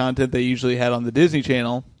considering the content they usually had on the Disney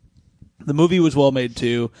Channel. The movie was well made,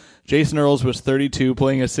 too. Jason Earls was 32,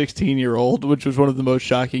 playing a 16-year-old, which was one of the most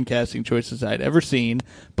shocking casting choices I'd ever seen,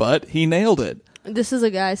 but he nailed it. This is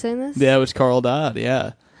a guy saying this? Yeah, it was Carl Dodd,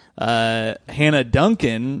 yeah. Hannah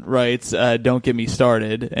Duncan writes, don't get me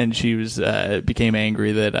started, and she was became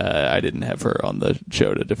angry that I didn't have her on the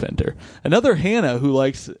show to defend her. Another Hannah who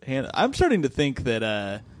likes Hannah. I'm starting to think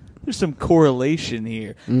that there's some correlation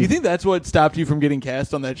here. You think that's what stopped you from getting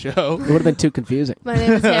cast on that show? It would have been too confusing. My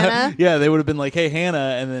name is Hannah. Yeah, they would have been like, hey,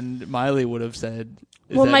 Hannah, and then Miley would have said,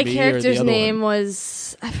 Well, that my me or the character's other name one?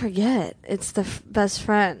 was, I forget. It's the best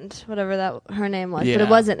friend, whatever that her name was. Yeah. But it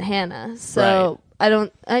wasn't Hannah. So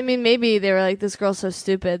Right. I mean, maybe they were like, this girl's so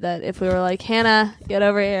stupid that if we were like, Hannah, get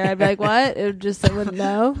over here, I'd be like, what? I wouldn't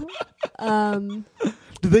know.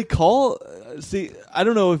 Do they call? See, I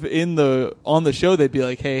don't know if on the show they'd be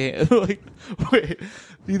like, "Hey," like, wait.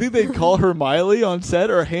 Do you think they'd call her Miley on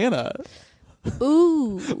set or Hannah?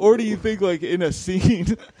 Ooh. Or do you think, like, in a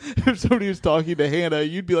scene, if somebody was talking to Hannah,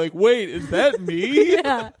 you'd be like, "Wait, is that me?"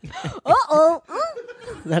 Yeah. Uh-oh.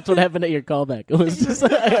 That's what happened at your callback. It was just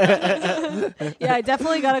Yeah, I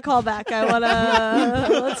definitely got a call back. I want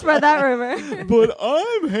to... Let's spread that rumor. But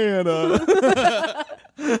I'm Hannah.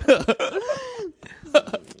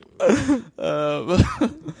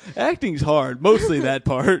 Acting's hard, mostly that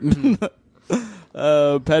part.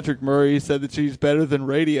 Patrick Murray said that she's better than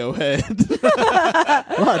Radiohead.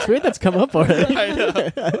 wow, it's weird that's come up already. I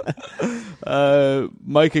know.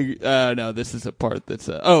 Micah, no, this is a part that's,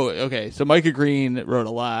 okay. So Micah Green wrote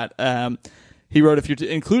a lot. He wrote, if you're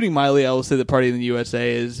including Miley, I will say that Party in the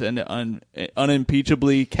USA is an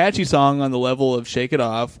unimpeachably catchy song on the level of Shake It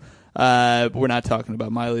Off. We're not talking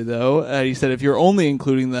about Miley, though. He said, if you're only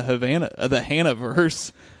including the Hannah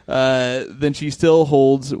verse, then she still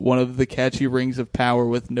holds one of the catchy rings of power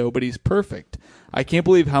with Nobody's Perfect. I can't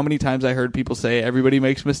believe how many times I heard people say, everybody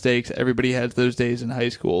makes mistakes, everybody has those days in high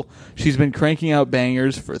school. She's been cranking out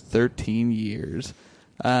bangers for 13 years.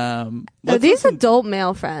 Are these adult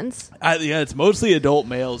male friends? Yeah, it's mostly adult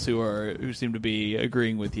males who seem to be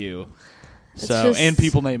agreeing with you. So, just- and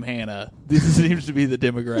people named Hannah. This seems to be the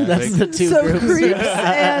demographic. That's the two So groups. creeps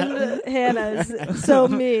and Hannah's. So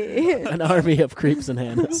me. An army of creeps and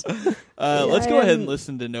Hannahs. Let's go I ahead am- and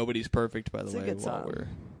listen to Nobody's Perfect, by the It's a way, good while song. we're...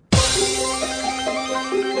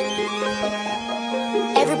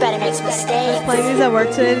 Everybody makes mistakes. Playing these at work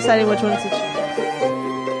today, deciding which ones to choose.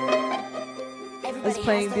 I was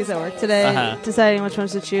playing these at work today, Uh-huh. deciding which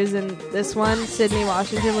ones to choose, and this one, Sydney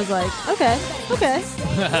Washington, was like, okay.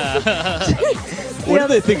 What do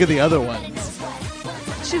they think of the other ones?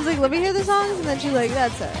 She was like, let me hear the songs, and then she's like,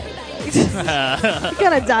 that's alright. It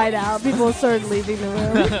kind of died out. People started leaving the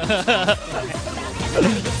room.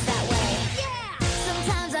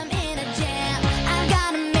 Sometimes I'm in a jam. I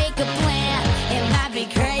gotta make a plan. It might be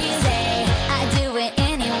crazy. I do it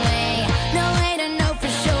anyway. No way to know for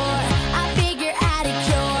sure. I figure out a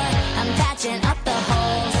cure. I'm patching up the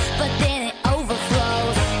holes, but then it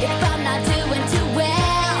overflows. If I'm not doing too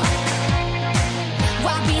well,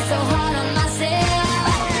 why be so hard on myself?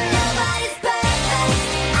 Nobody's perfect.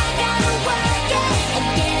 I gotta work it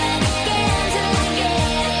again and again till I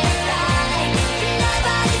get it right.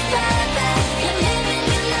 Nobody's perfect. You're living,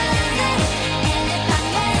 you learn it. And if I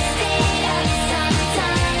messed it up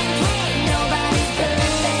sometimes, nobody's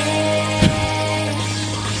perfect.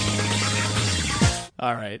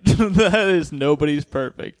 All right. That is Nobody's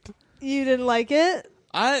Perfect. You didn't like it?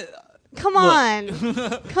 Come Come on.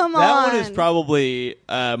 Come on. That one is probably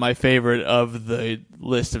my favorite of the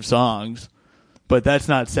list of songs, but that's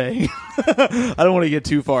not saying. I don't want to get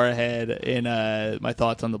too far ahead in my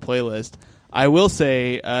thoughts on the playlist. I will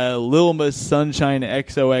say, Lil Miss Sunshine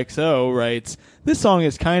XOXO writes, this song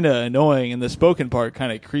is kind of annoying and the spoken part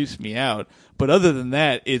kind of creeps me out, but other than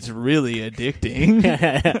that, it's really addicting.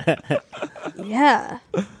 Yeah.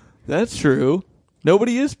 That's true.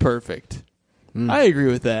 Nobody is perfect. I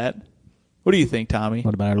agree with that. What do you think, Tommy?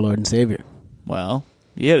 What about our Lord and Savior? Well,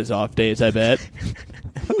 he had his off days, I bet.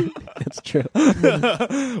 That's true.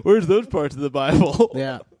 Where's those parts of the Bible?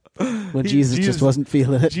 Yeah. When Jesus just wasn't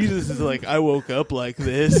feeling it. Jesus is like, I woke up like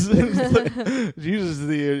this. It's like, Jesus is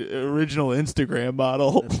the original Instagram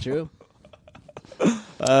model. That's true.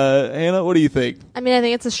 Hannah, what do you think? I mean, I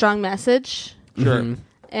think it's a strong message. Sure. Mhm.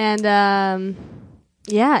 And,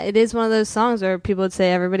 yeah, it is one of those songs where people would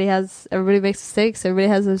say everybody makes mistakes, everybody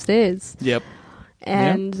has those days. Yep.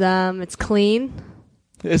 And it's clean,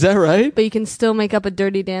 Is that right? but you can still make up a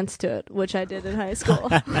dirty dance to it, which I did in high school.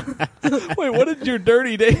 Wait, what did your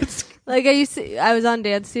dirty dance? Like I was on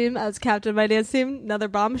dance team. I was captain of my dance team. Another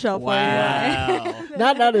bombshell for you. Wow.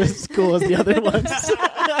 Not as cool as the other ones.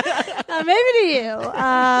 Maybe to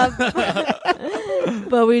you.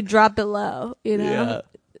 But we drop it low, you know? Yeah.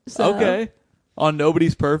 So, Okay. On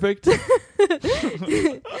Nobody's Perfect?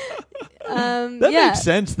 That makes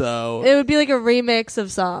sense, though. It would be like a remix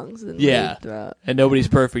of songs. And Yeah. we'd throw it. And Nobody's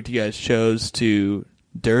Perfect, you guys chose to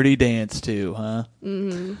Dirty Dance to, huh?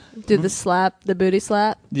 Do the booty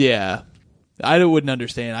slap. Yeah. I wouldn't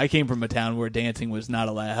understand. I came from a town where dancing was not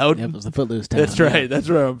allowed. Yep, it was the Footloose town. That's right. That's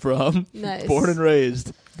where I'm from. Nice. Born and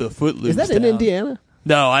raised. The Footloose Is that in town. Indiana?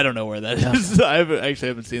 No, I don't know where that is. I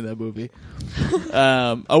haven't seen that movie.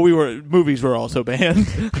 Movies were also banned.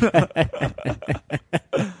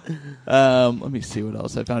 Let me see what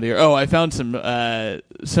else I found here. Oh, I found some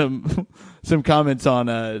comments on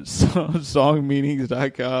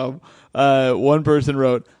songmeanings.com. One person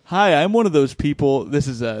wrote, "Hi, I'm one of those people." This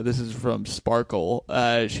is from Sparkle.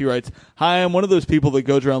 She writes, "Hi, I'm one of those people that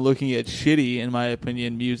goes around looking at shitty, in my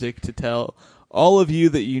opinion, music to tell all of you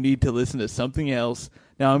that you need to listen to something else.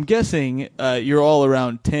 Now, I'm guessing you're all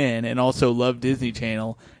around 10 and also love Disney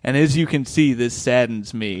Channel, and as you can see, this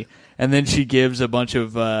saddens me." And then she gives a bunch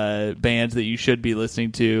of bands that you should be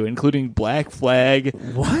listening to, including Black Flag,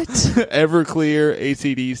 What? Everclear,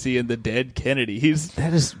 AC/DC, and the Dead Kennedys.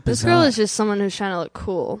 That is bizarre. This girl is just someone who's trying to look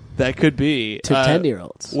cool. That could be. to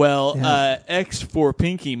 10-year-olds. Well, Yeah. X for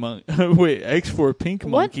Pink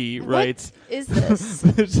Monkey writes, What is this?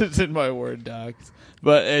 this is in my Word docs,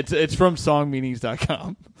 but it's from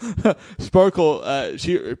songmeanings.com. Sparkle,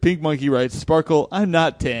 Pink Monkey writes, "Sparkle, I'm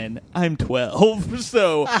not 10, I'm 12,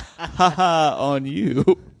 so haha on you."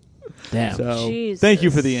 Damn. So Jesus. thank you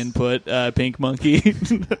for the input, Pink Monkey.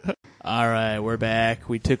 All right, we're back.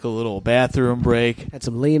 We took a little bathroom break. Had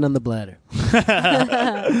some lean on the bladder.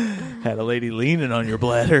 Had a lady leaning on your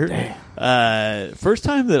bladder. First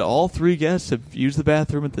time that all three guests have used the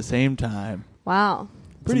bathroom at the same time. Wow.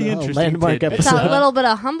 Pretty a interesting. landmark tidbit. It's episode. a little bit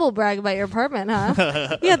of humble brag about your apartment,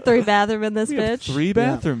 huh? You got 3 bathrooms in this We have bitch. 3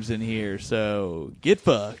 bathrooms in here, so get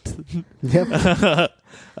fucked. Yep.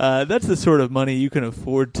 That's the sort of money you can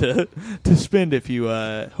afford to spend if you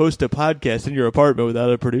host a podcast in your apartment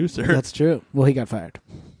without a producer. That's true. Well, he got fired.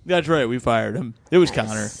 That's right. We fired him. It was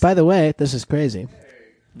Connor. By the way, this is crazy.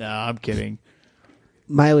 No, I'm kidding.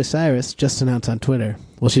 Miley Cyrus just announced on Twitter.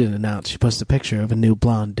 Well, she didn't announce. She posted a picture of a new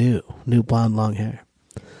blonde long hair.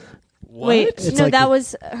 What? Wait, It's no, like that a-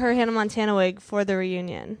 was her Hannah Montana wig for the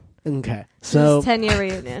reunion. Okay. So 10-year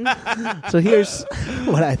reunion. so here's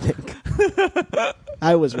what I think.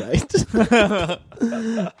 I was right.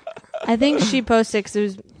 I think she posted because it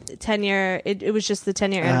was 10-year. It was just the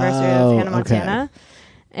 10-year anniversary of Oh, Hannah okay. Montana,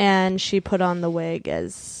 and she put on the wig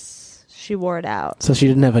as she wore it out. So she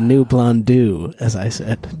didn't have a new blonde do, as I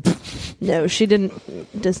said. No, she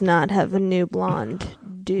does not have a new blonde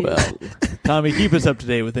dude. Well, Tommy, keep us up to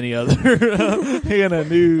date with any other Hannah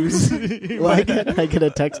news. Well, I get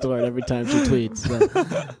a text alert every time she tweets. So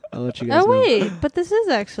I'll let you guys Oh know. wait, but this is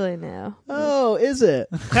actually new. Oh, is it?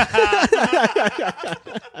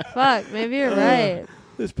 Fuck, maybe you're right.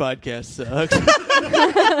 This podcast sucks.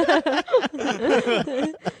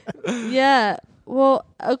 Yeah. Well,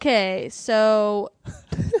 okay, so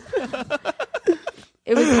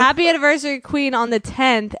it was Happy Anniversary Queen on the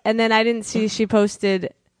 10th, and then I didn't see she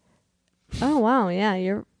posted. Oh wow, yeah,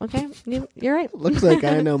 you're okay. You're right. Looks like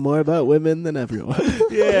I know more about women than everyone.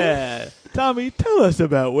 Yeah. Tommy, tell us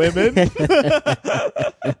about women.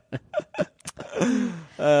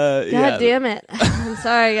 God damn it! I'm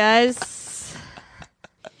sorry, guys.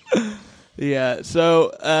 Yeah,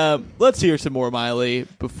 so let's hear some more Miley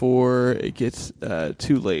before it gets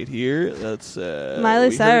too late here. Let's Miley we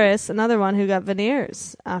heard- Cyrus, another one who got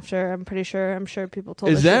veneers after. I'm sure people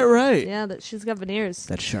told. Is her that she- right? Yeah, that she's got veneers.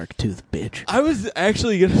 That shark tooth bitch. I was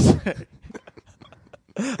actually gonna say.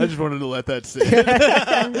 I just wanted to let that sit.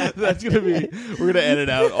 That's gonna be. We're gonna edit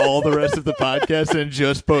out all the rest of the podcast and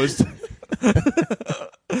just post.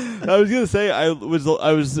 I was gonna say I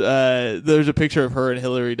was there's a picture of her and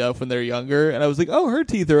Hillary Duff when they're younger, and I was like, oh, her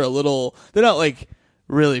teeth are a little. They're not like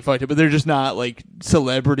really fucked up, but they're just not like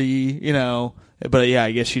celebrity, you know. But yeah,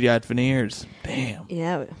 I guess she got veneers. Damn.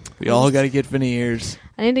 Yeah. We all got to get veneers.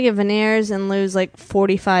 I need to get veneers and lose like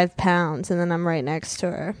 45 pounds, and then I'm right next to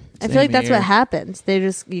her. I Same feel like that's here. what happens.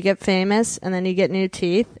 You get famous, and then you get new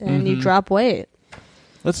teeth, and you drop weight.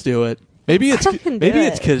 Let's do it. Maybe it's Fucking do maybe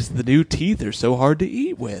it's it. because the new teeth are so hard to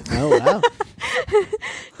eat with. Oh, wow.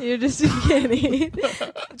 You can't eat.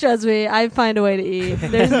 Trust me, I find a way to eat.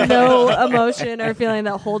 There's no emotion or feeling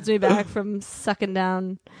that holds me back from sucking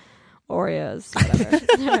down Oreos. Whatever.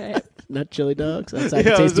 All right. nut chili dogs outside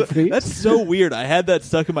Yeah, the Tasty Freeze. that's so weird. I had that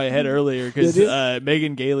stuck in my head earlier because Did you?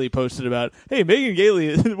 Megan Gailey posted about, hey, Megan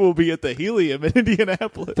Gailey will be at the Helium in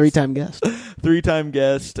Indianapolis. 3-time guest. 3-time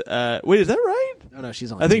guest. Wait, is that right? No,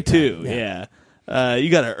 she's on. I think 2. 2 time. Yeah. You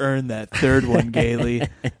got to earn that third one, Gailey.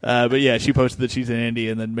 But yeah, she posted that she's in Indy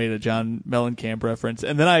and then made a John Mellencamp reference.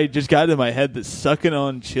 And then I just got into my head that sucking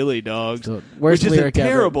on chili dogs, So, worst which is a lyric ever.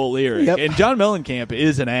 terrible lyric. Yep. And John Mellencamp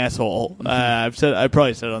is an asshole. I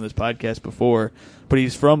probably said it on this podcast before, but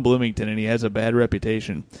he's from Bloomington and he has a bad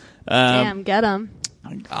reputation. Damn, get him.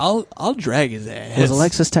 I'll drag his ass. Was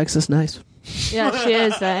Alexis Texas nice? Yeah, she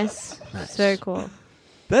is nice. It's very cool.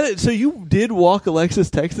 So you did walk Alexis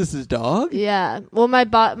Texas's dog? Yeah. Well,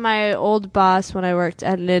 my old boss when I worked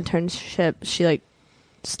at an internship, she like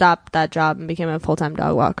stopped that job and became a full-time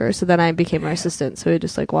dog walker. So then I became her assistant. So we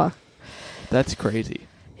just like walk. That's crazy.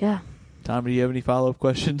 Yeah. Tom, do you have any follow-up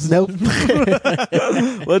questions? Nope.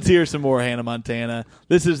 Let's hear some more Hannah Montana.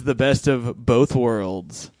 This is the best of both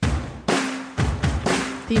worlds.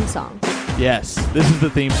 Theme song. Yes, this is the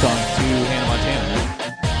theme song to Hannah Montana.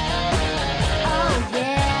 Oh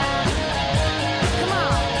yeah, come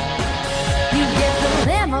on. You get the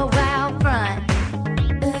limo out front.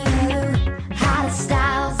 Ooh, hottest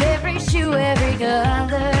styles, every shoe, every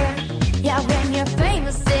color. Yeah, when you're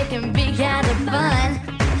famous, it can be kind of fun.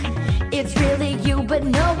 It's really you, but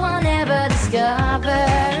no one ever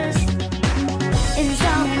discovers. In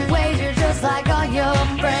some ways, you're just like all your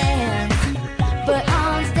friends, but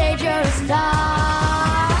on stage, you're a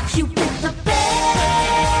star. You get the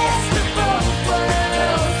best of both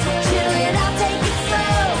worlds. Chill it out, take it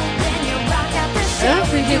slow, then you rock out the show. That's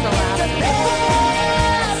pretty You good. get the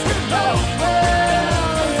best of both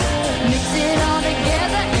worlds. Mix it all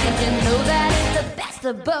together, and you know that it's the best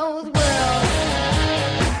of both worlds.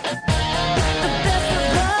 The best of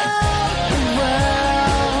both worlds.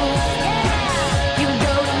 Yeah. You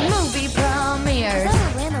go to movie premieres.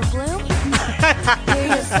 Orlando Bloom. Hear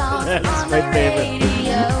your songs on my the favorite.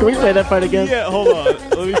 radio. Can we play that part again? Yeah, hold on.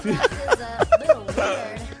 Let me see.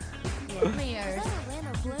 Premieres.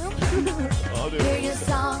 Orlando Bloom. I'll do Hear it. your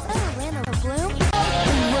songs. Orlando Bloom.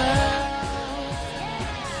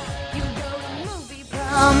 You go to movie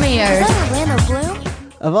premieres. Orlando Bloom.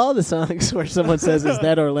 Of all the songs where someone says, "Is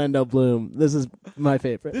that Orlando Bloom?" This is my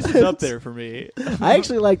favorite. This is up there for me. I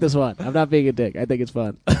actually like this one. I'm not being a dick. I think it's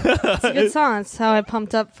fun. It's a good song. It's how I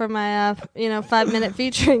pumped up for my 5-minute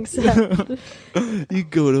featuring set. You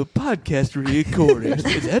go to podcast recorders.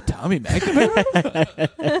 Is that Tommy McNamara?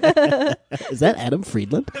 Is that Adam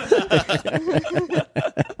Friedland?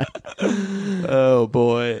 Oh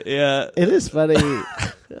boy, yeah. It is funny.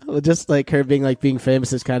 Just like her being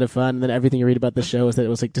famous is kind of fun, and then everything you read about the show is that it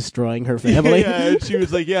was like destroying her family. Yeah, and she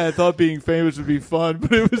was like, "Yeah, I thought being famous would be fun,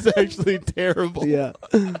 but it was actually terrible." Yeah.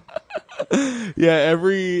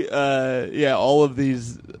 Yeah, all of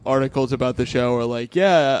these articles about the show are like,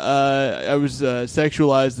 I was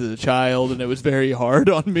sexualized as a child, and it was very hard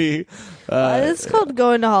on me. It's called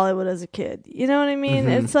going to Hollywood as a kid. You know what I mean?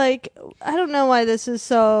 It's like, I don't know why this is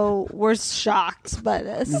so, we're shocked by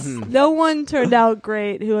this. No one turned out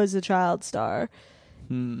great who was a child star.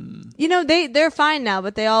 You know, they're fine now,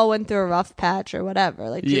 but they all went through a rough patch or whatever.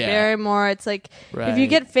 Like Drew Yeah. Barrymore, it's like, if you Right.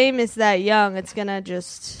 get famous that young, it's gonna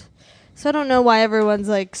just... So I don't know why everyone's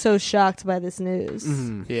like so shocked by this news.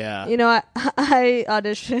 Yeah. You know, I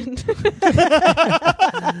auditioned,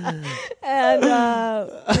 and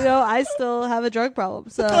I still have a drug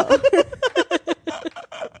problem, so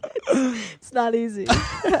it's not easy.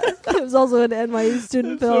 It was also an NYU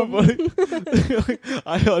student So film. funny.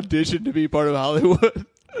 I auditioned to be part of Hollywood,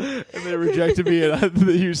 and they rejected me, and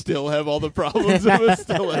you still have all the problems of a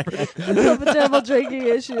celebrity. I have a terrible drinking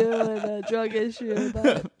issue and a drug issue,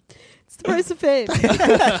 but it's the price of fame.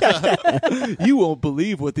 You won't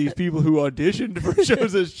believe what these people who auditioned for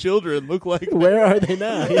shows as children look like. Where are they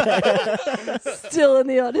now? Yeah. Still in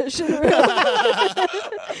the audition room,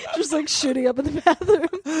 just like shooting up in the bathroom.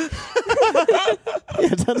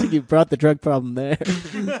 It sounds like you brought the drug problem there.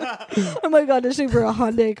 I'm like auditioning for a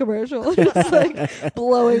Hyundai commercial, just like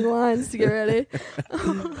blowing lines to get ready.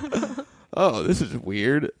 Oh, this is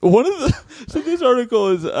weird. So this article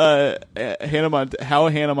is how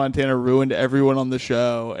Hannah Montana ruined everyone on the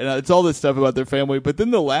show, and it's all this stuff about their family. But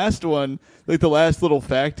then the last one, like the last little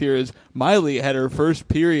fact here, is Miley had her first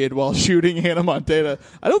period while shooting Hannah Montana.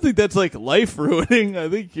 I don't think that's like life ruining. I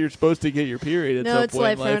think you're supposed to get your period at No, some it's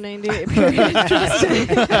point life in ruining. Period. Trust me.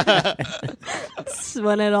 It's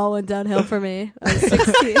when it all went downhill for me. I was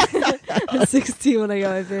 16. I was 16 when I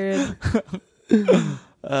got my period.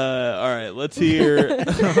 All right, let's hear.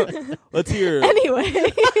 Let's hear. Anyway.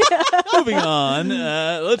 Moving on.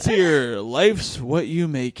 Let's hear "Life's What You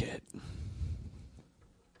Make It."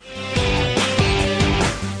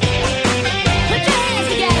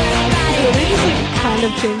 They just like kind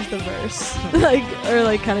of changed the verse,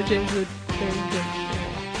 or kind of changed the thing.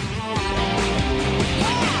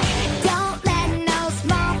 Don't let no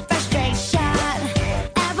small frustration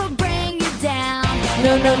ever bring you down.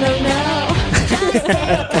 No.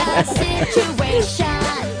 Just take a situation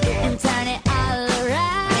and turn it all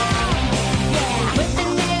around. Yeah, with a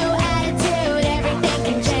new attitude, everything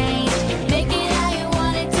can change. Make it how you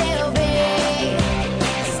want it to be.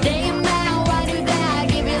 Stay in mind while you there,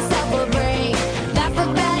 give yourself a break. Laugh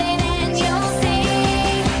about it and you'll see.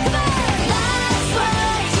 Come on, life's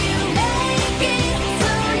what you make it,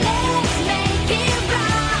 so let's make it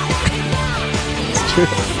right. It's true.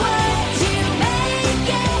 Life's what you make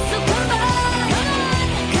it, so come on,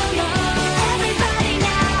 everybody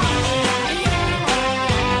now.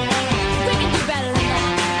 We can do better than that.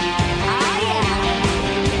 Oh yeah,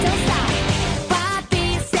 don't stop. Why be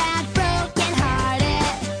sad, broken hearted?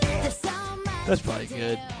 There's so much. That's probably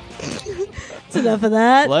good. It's enough of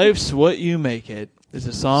that. "Life's What You Make It" is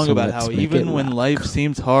a song So about let's how make even it when rock. life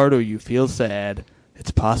seems hard or you feel sad,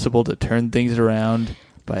 it's possible to turn things around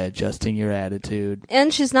by adjusting your attitude.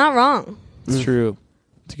 And she's not wrong. It's true.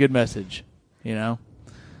 It's a good message, you know?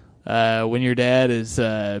 When your dad is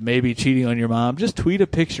maybe cheating on your mom, just tweet a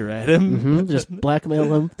picture at him. Just blackmail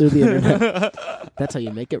them through the internet. That's how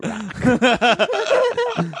you make it rock.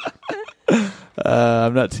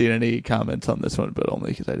 I'm not seeing any comments on this one, but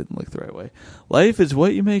only because I didn't look the right way. "Life is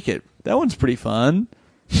what you make it." That one's pretty fun.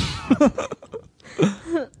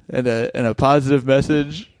 and a positive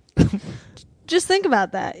message. Just think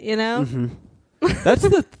about that, you know? That's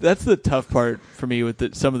the tough part for me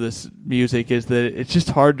with some of this music is that it's just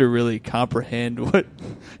hard to really comprehend what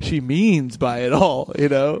she means by it all, you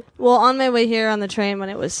know? Well, on my way here on the train when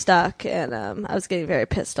it was stuck, and I was getting very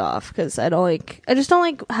pissed off because I just don't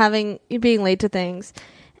like being late to things,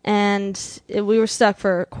 and we were stuck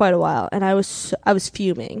for quite a while, and I was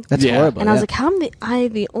fuming. That's Yeah. horrible. And I was yeah. like, how am I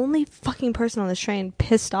the only fucking person on this train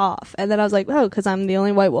pissed off? And then I was like, oh, because I'm the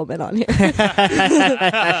only white woman on here.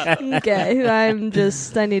 Okay, I need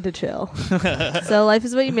to chill. So life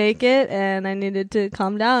is what you make it, and I needed to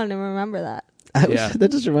calm down and remember that.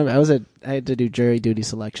 That just remember I had to do jury duty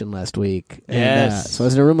selection last week. And, Yes. so I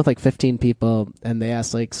was in a room with like 15 people, and they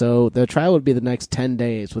asked so the trial would be the next 10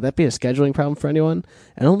 days. Would that be a scheduling problem for anyone?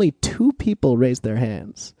 And only 2 people raised their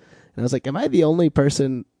hands. And I was like, am I the only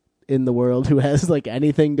person in the world who has like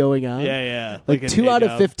anything going on? Yeah. Like an 2 day out of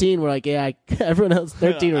job. 15 were like, everyone else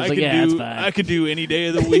 13 was like, that's fine. I could do any day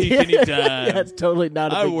of the week, anytime. Yeah, it's totally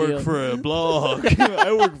not a I big work deal. for a blog.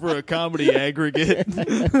 I work for a comedy aggregate.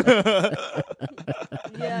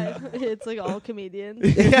 Yeah, it's like all comedians.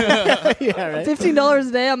 yeah, right. $15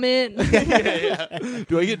 a day, I'm in. Yeah.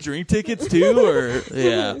 Do I get drink tickets too? Or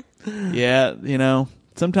yeah. You know,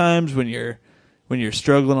 sometimes when you're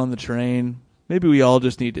struggling on the train, maybe we all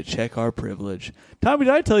just need to check our privilege. Tommy,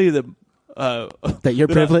 did I tell you that? That you're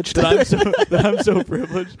privileged? That I'm so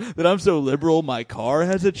privileged. That I'm so liberal. My car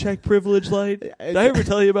has a check privilege light. Did I ever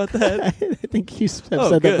tell you about that? I think you have said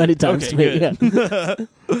good. that many times to me. Okay, Yeah. good.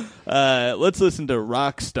 Let's listen to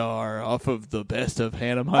Rockstar off of the Best of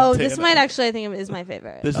Hannah Montana. Oh, this might actually, I think, is my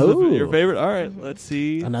favorite. This is Oh. your favorite? All right, let's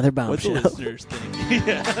see. Another what the bombshell. listeners think.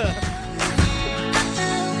 Yeah.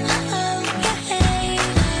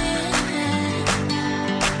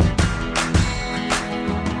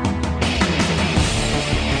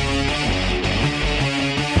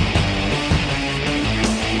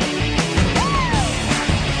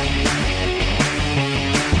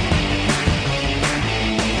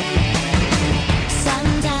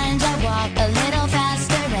 Sometimes I walk a little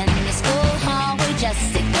faster in the school hallway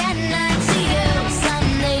just to get next to you. Some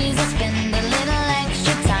days I spend a little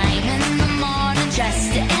extra time in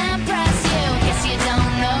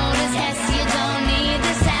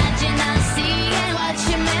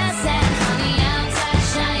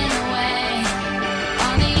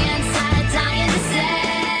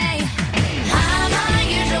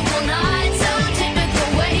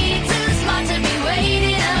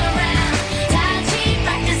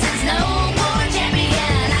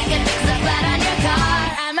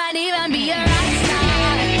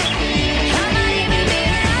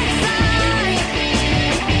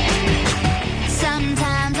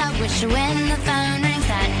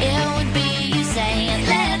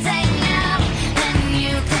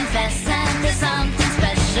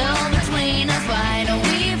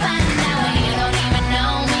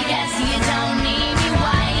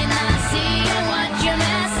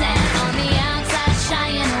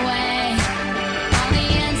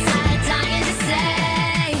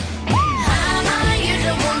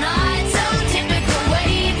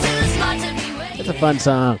fun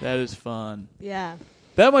song. That is fun. Yeah.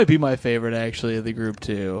 That might be my favorite, actually, of the group,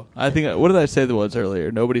 too. I think, what did I say that was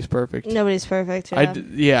earlier? Nobody's Perfect? Nobody's perfect. I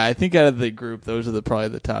Yeah. I think out of the group, those are probably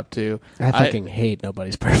the top two. I fucking hate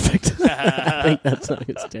Nobody's Perfect. I think that song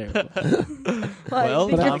is terrible. Well,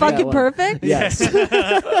 Think But you're I'm fucking one. perfect? Yes.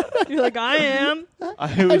 You're like, I am.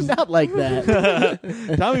 I was, I'm not like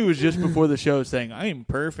that. Tommy was just before the show saying, I'm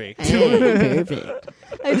perfect. Perfect.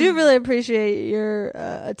 I do really appreciate your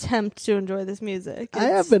attempt to enjoy this music. I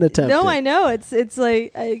have been attempting. No, I know. It's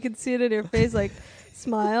like, I can see it in your face, like,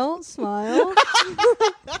 smile, smile.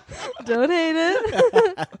 Don't hate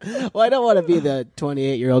it. Well, I don't want to be the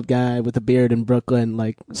 28-year-old guy with a beard in Brooklyn,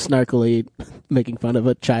 like, snarkily making fun of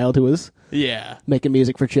a child who was Yeah. making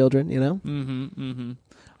music for children, you know?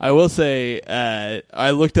 I will say,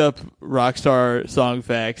 I looked up Rockstar song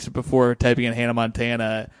facts before typing in Hannah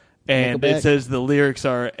Montana, and Nickelback? it says the lyrics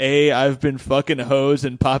are, A, I've been fucking hoes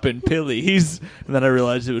and popping pillies. And then I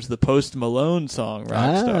realized it was the Post Malone song,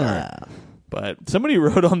 Rockstar. Ah. But somebody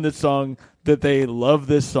wrote on this song that they love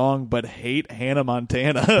this song but hate Hannah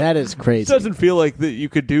Montana. That is It crazy. doesn't feel like that you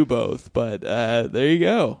could do both, but there you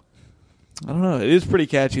go. I don't know. It is pretty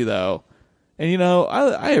catchy, though. And, you know,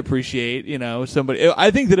 I appreciate, you know, somebody.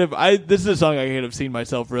 I think that this is a song I could have seen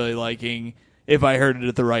myself really liking if I heard it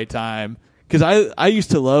at the right time. Because I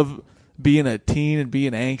used to love being a teen and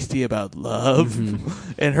being angsty about love.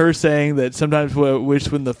 And her saying that sometimes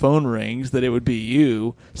wish when the phone rings that it would be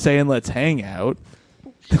you saying let's hang out.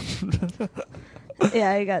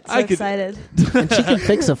 Yeah, I got so I could- excited. And she can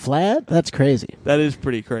fix a flat? That's crazy. That is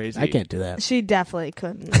pretty crazy. I can't do that. She definitely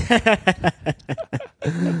couldn't.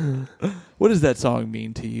 What does that song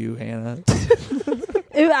mean to you, Hannah?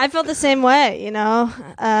 I felt the same way, you know?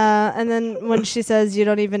 And then when she says, you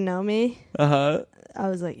don't even know me, Uh-huh. I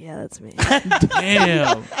was like, yeah, that's me.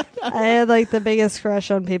 Damn. I had like the biggest crush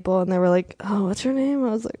on people, and they were like, oh, what's your name?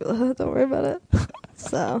 I was like, don't worry about it.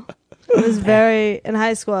 So it was in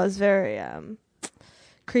high school, I was very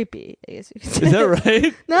creepy, I guess you could say. Is that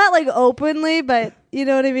right? Not like openly, but you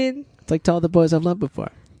know what I mean? It's like to all the boys I've loved before.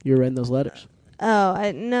 You were writing those letters. Oh,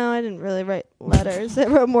 I didn't really write letters. I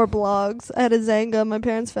wrote more blogs. I had a Zanga. My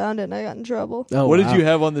parents found it, and I got in trouble. Oh, What wow. did you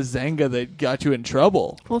have on the Zanga that got you in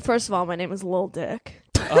trouble? Well, first of all, my name was Lil Dick.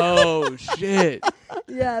 Oh, shit.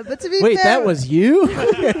 Yeah, but to be Wait, fair, that was you?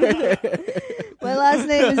 my last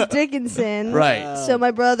name is Dickinson. Right. So my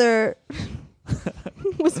brother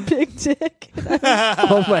was Big Dick,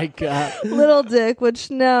 Oh, my God. Little Dick, which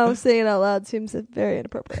now saying it out loud seems very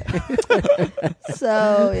inappropriate.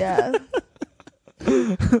 So yeah,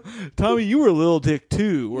 Tommy, you were a little dick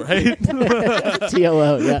too, right?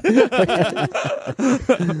 TLO, yeah.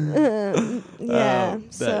 yeah.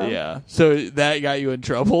 So yeah. So that got you in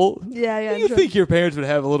trouble? yeah, yeah. You think your parents would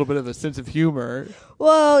have a little bit of a sense of humor.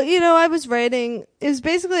 Well, you know, I was writing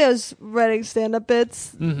stand-up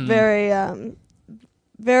bits, Mm-hmm.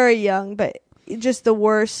 very young, but just the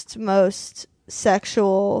worst, most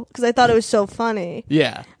sexual, because I thought it was so funny.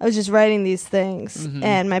 Yeah. I was just writing these things, Mm-hmm.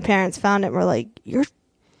 and my parents found it and were like, you're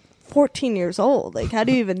 14 years old. Like, how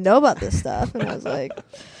do you even know about this stuff? And I was like,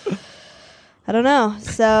 I don't know.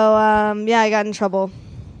 So, yeah, I got in trouble.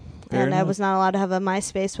 Fair and I enough. was not allowed to have a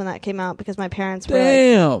MySpace when that came out because my parents were like,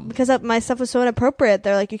 Damn. because my stuff was so inappropriate.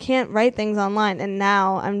 They're like, you can't write things online. And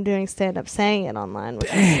now I'm doing stand-up saying it online, which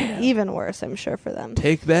is even worse, I'm sure, for them.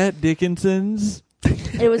 Take that, Dickinsons.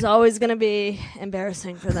 It was always going to be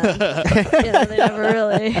embarrassing for them. You know, they never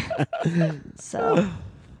really. So,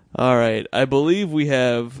 All right. I believe we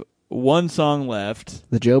have one song left.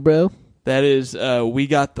 The Joe Bro? That is We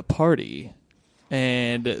Got the Party.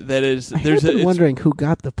 And that is I've there's been it's, wondering who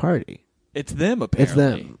got the party. it's them apparently.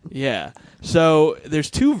 them. Yeah. So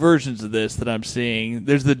there's two versions of this that I'm seeing.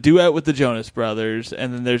 There's the duet with the Jonas Brothers,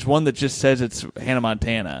 and then there's one that just says it's Hannah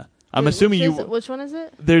Montana. I'm assuming which one is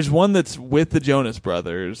it? there's one that's with the Jonas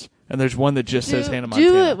Brothers, and there's one that just says Hannah Montana.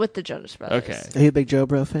 Do it with the Jonas Brothers. Okay. Are you a big Joe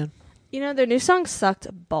Bro fan? You know, their new song sucked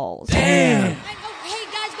balls. Damn. Hey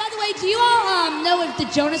guys, by the way, do you all know if the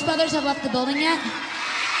Jonas Brothers have left the building yet?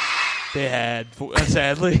 They had,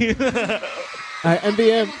 sadly. All right,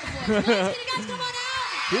 MBM. Can you guys come on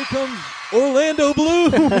out? Here comes Orlando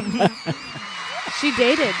Bloom. She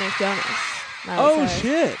dated Nick Jonas. Oh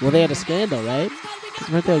shit. Well, they had a scandal, right?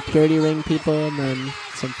 Weren't there security ring people and then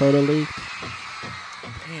some photo leaked?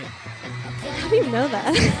 How do you know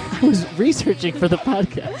that? I was researching for the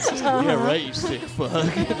podcast. Yeah, right, you sick fuck.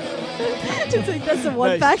 Just like that's the one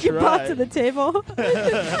Nice fact you try. brought to the table.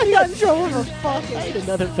 You got in trouble for fucking.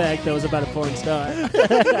 Another fact that was about a porn star.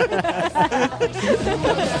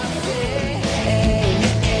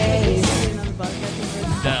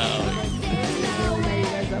 No. Maybe you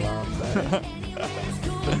guys have all, sorry.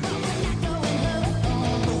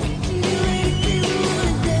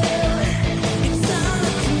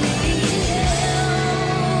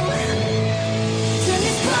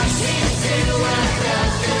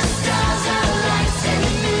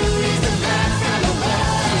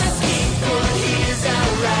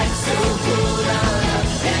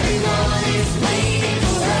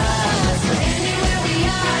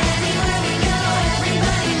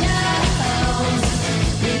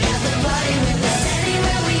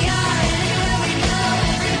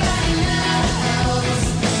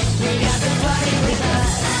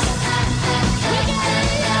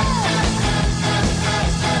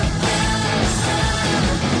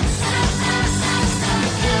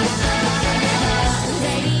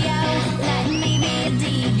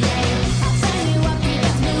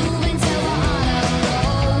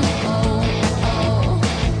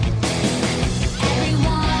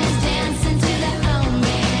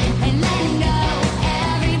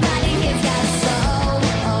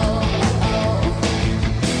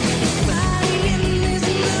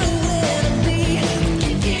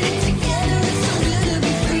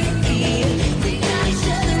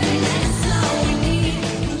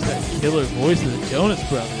 killer voice of the Jonas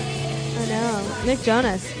Brothers. I know. Nick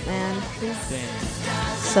Jonas, man. He's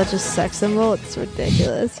Damn. such a sex symbol. It's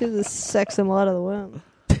ridiculous. He was a sex symbol out of the womb.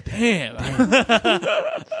 Damn. Sorry,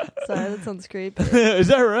 that sounds creepy. Is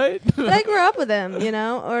that right? But I grew up with him,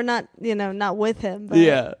 or not, not with him. But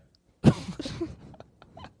Yeah.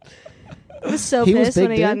 I was so He was pissed when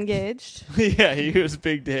big he got dick? engaged. Yeah, he was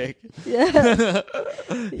big dick. Yeah.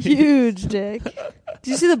 Huge dick. Did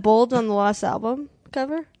you see the bulge on the Lost album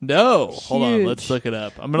cover? No. Hold on, Huge. let's look it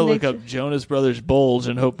up. I'm going to look Nick- up Jonas Brothers bulge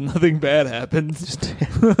and hope nothing bad happens.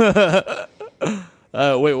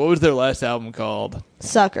 Wait, what was their last album called?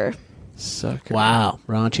 Sucker. Sucker. Wow,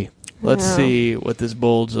 raunchy. Let's Yeah. see what this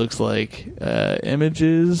bulge looks like.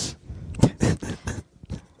 Images.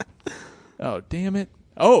 Oh, damn it.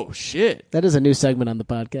 Oh, shit. That is a new segment on the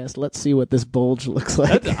podcast. Let's see what this bulge looks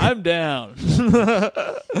like. I'm down.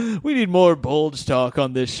 We need more bulge talk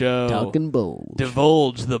on this show. Talking bulge.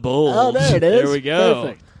 Divulge the bulge. Oh, there it is. There we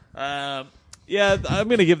go. Perfect. Yeah, I'm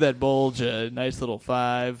going to give that bulge a nice little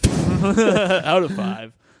 5 out of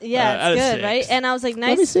 5. Yeah, out it's of good, 6. right? And I was like, me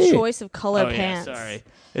nice see. choice of color Oh, pants. yeah, sorry.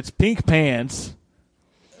 It's pink pants.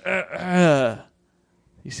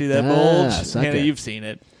 You see that bulge? sucker. Hannah, you've seen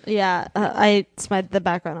it. Yeah, it's the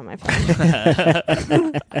background on my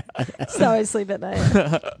phone. So I sleep at night.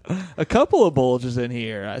 A couple of bulges in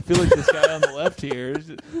here. I feel like this guy on the left here,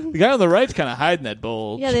 the guy on the right's kind of hiding that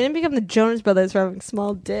bulge. Yeah, they didn't become the Jonas Brothers for having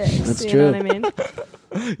small dicks. That's you true. know what I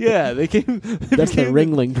mean? Yeah, they came. That's the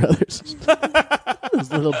Ringling Brothers.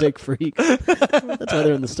 Those little dick freaks. That's why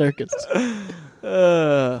they're in the circus.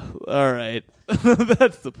 All right.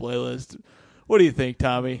 That's the playlist. What do you think,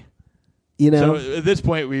 Tommy? So So at this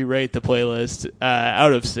point, we rate the playlist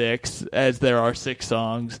out of 6, as there are 6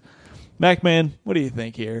 songs. MacMan, what do you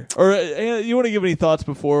think here? Or you want to give any thoughts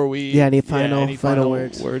before we? Yeah, any final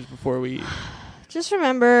words words? before we? Just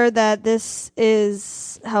remember that this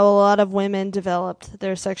is how a lot of women developed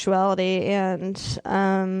their sexuality, and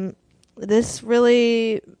this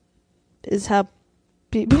really is how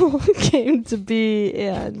people came to be,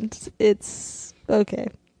 and it's okay.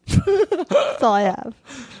 That's all I have.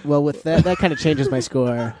 well, with that kind of changes my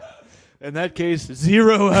score. In that case,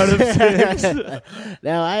 0 out of 6.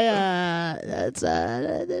 Now that's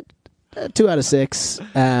 2 out of 6.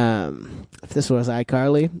 If this was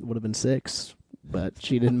iCarly, it would have been 6. But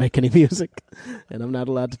she didn't make any music, and I'm not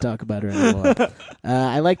allowed to talk about her anymore.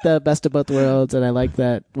 I like the Best of Both Worlds, and I like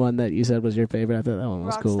that one that you said was your favorite. I thought that one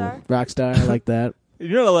was cool. Rockstar? Rockstar, I like that.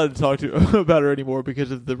 You're not allowed to talk about her anymore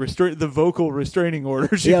because of the vocal restraining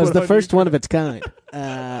order. She Yeah, it was put the on first you. one of its kind.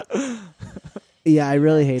 Yeah, I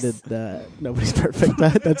really hated Nobody's Perfect.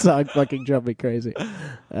 That song fucking drove me crazy.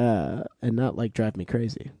 And not like Drive Me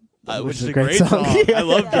Crazy. Which is a great song. Yeah. I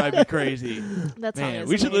love Drive Me Crazy. That song Man, is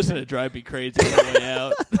we should listen amazing. to Drive Me Crazy on the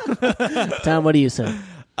way out. Tom, what do you say?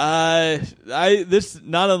 This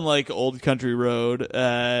not unlike Old Country Road.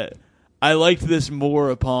 I liked this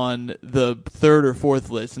more upon the 3rd or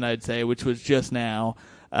 4th listen, I'd say, which was just now.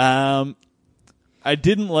 I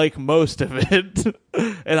didn't like most of it,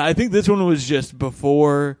 and I think this one was just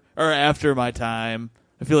before or after my time.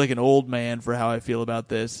 I feel like an old man for how I feel about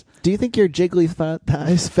this. Do you think your jiggly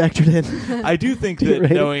thighs factored in? I do think Do you that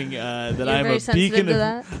rate it? knowing that You're I'm very a sensitive beacon to of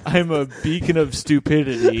that? I'm a beacon of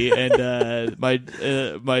stupidity, and my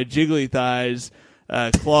jiggly thighs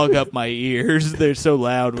clog up my ears. They're so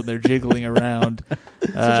loud when they're jiggling around. Such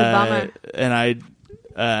a bummer. And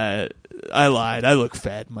I lied. I look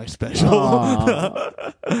fat in my special. Aw.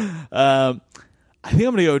 I think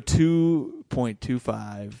I'm gonna go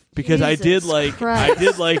 2.25 because I Jesus did like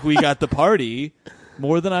Christ. We Got the Party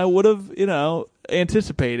more than I would have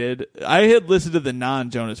anticipated. I had listened to the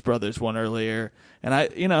non-Jonas Brothers one earlier, and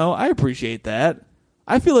I appreciate that.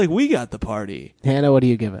 I feel like We Got the Party. Hannah, what do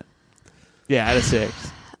you give it? Yeah, out of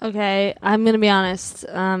 6. Okay, I'm gonna be honest.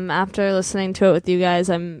 After listening to it with you guys,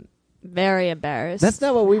 I'm very embarrassed. That's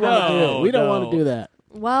not what we want to No, do. We don't no. want to do that.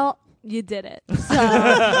 Well, you did it. So,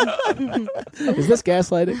 Is this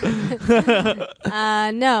gaslighting?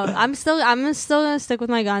 no, I'm still gonna stick with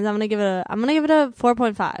my guns. I'm gonna give it a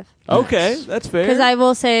 4.5 Okay, that's fair. because I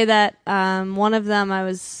will say that one of them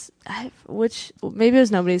which maybe it was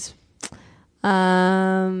Nobody's.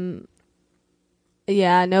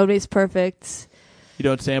 Yeah, Nobody's Perfect. You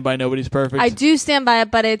don't stand by Nobody's Perfect. I do stand by it,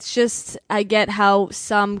 but it's just I get how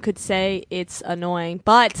some could say it's annoying,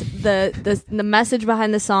 but the message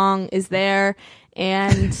behind the song is there,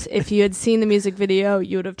 and if you had seen the music video,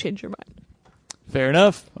 you would have changed your mind. Fair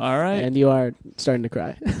enough. All right. And you are starting to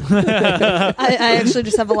cry. I actually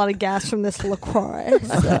just have a lot of gas from this LaCroix.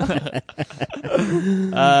 So.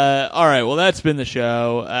 All right. Well, that's been the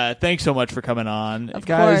show. Thanks so much for coming on. Of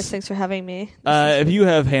Guys, course. Thanks for having me. If you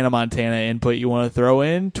have Hannah Montana input you want to throw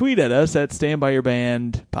in, tweet at us at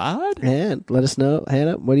StandByYourBandPod. And let us know,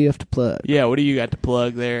 Hannah, what do you have to plug? Yeah, what do you got to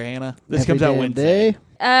plug there, Hannah? This Every comes out damn Wednesday. day.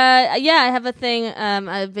 Yeah, I have a thing,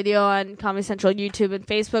 a video on Comedy Central, YouTube, and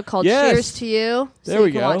Facebook called Yes. Cheers to You. So There we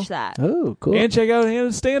you can go. watch that. Oh, cool. And check out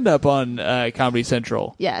Hannah's stand-up on Comedy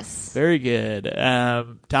Central. Yes. Very good.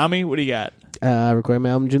 Tommy, what do you got? Recording my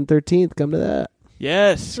album June 13th. Come to that.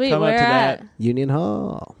 Yes. Sweet. Come Where out to at? that. Union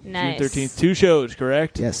Hall. Nice. June 13th. 2 shows,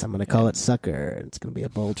 correct? Yes, I'm going to call it Sucker. It's going to be a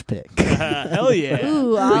bulge pick. Hell yeah. Ooh,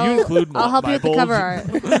 Will I'll, you include I'll help my you with the cover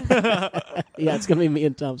bulge? art. Yeah, it's going to be me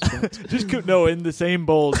and Tom Spence. Just in the same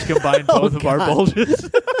bulge, combine both of our God. bulges.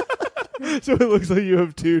 So it looks like you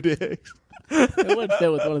have 2 dicks. It would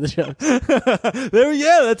fit with one of the shows.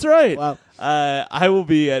 Yeah, that's right. Wow. I will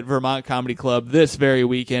be at Vermont Comedy Club this very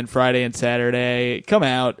weekend, Friday and Saturday. Come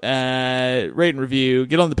out, rate and review.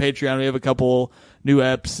 Get on the Patreon. We have a couple new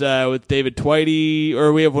eps with David Twitey,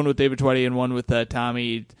 or we have one with David Twitey and one with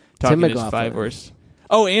Tommy talking his McLaughlin. 5 horse.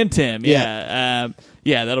 Oh, and Tim. Yeah.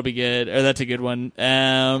 Yeah, that'll be good. Or that's a good one.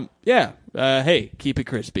 Hey, keep it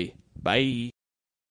crispy. Bye.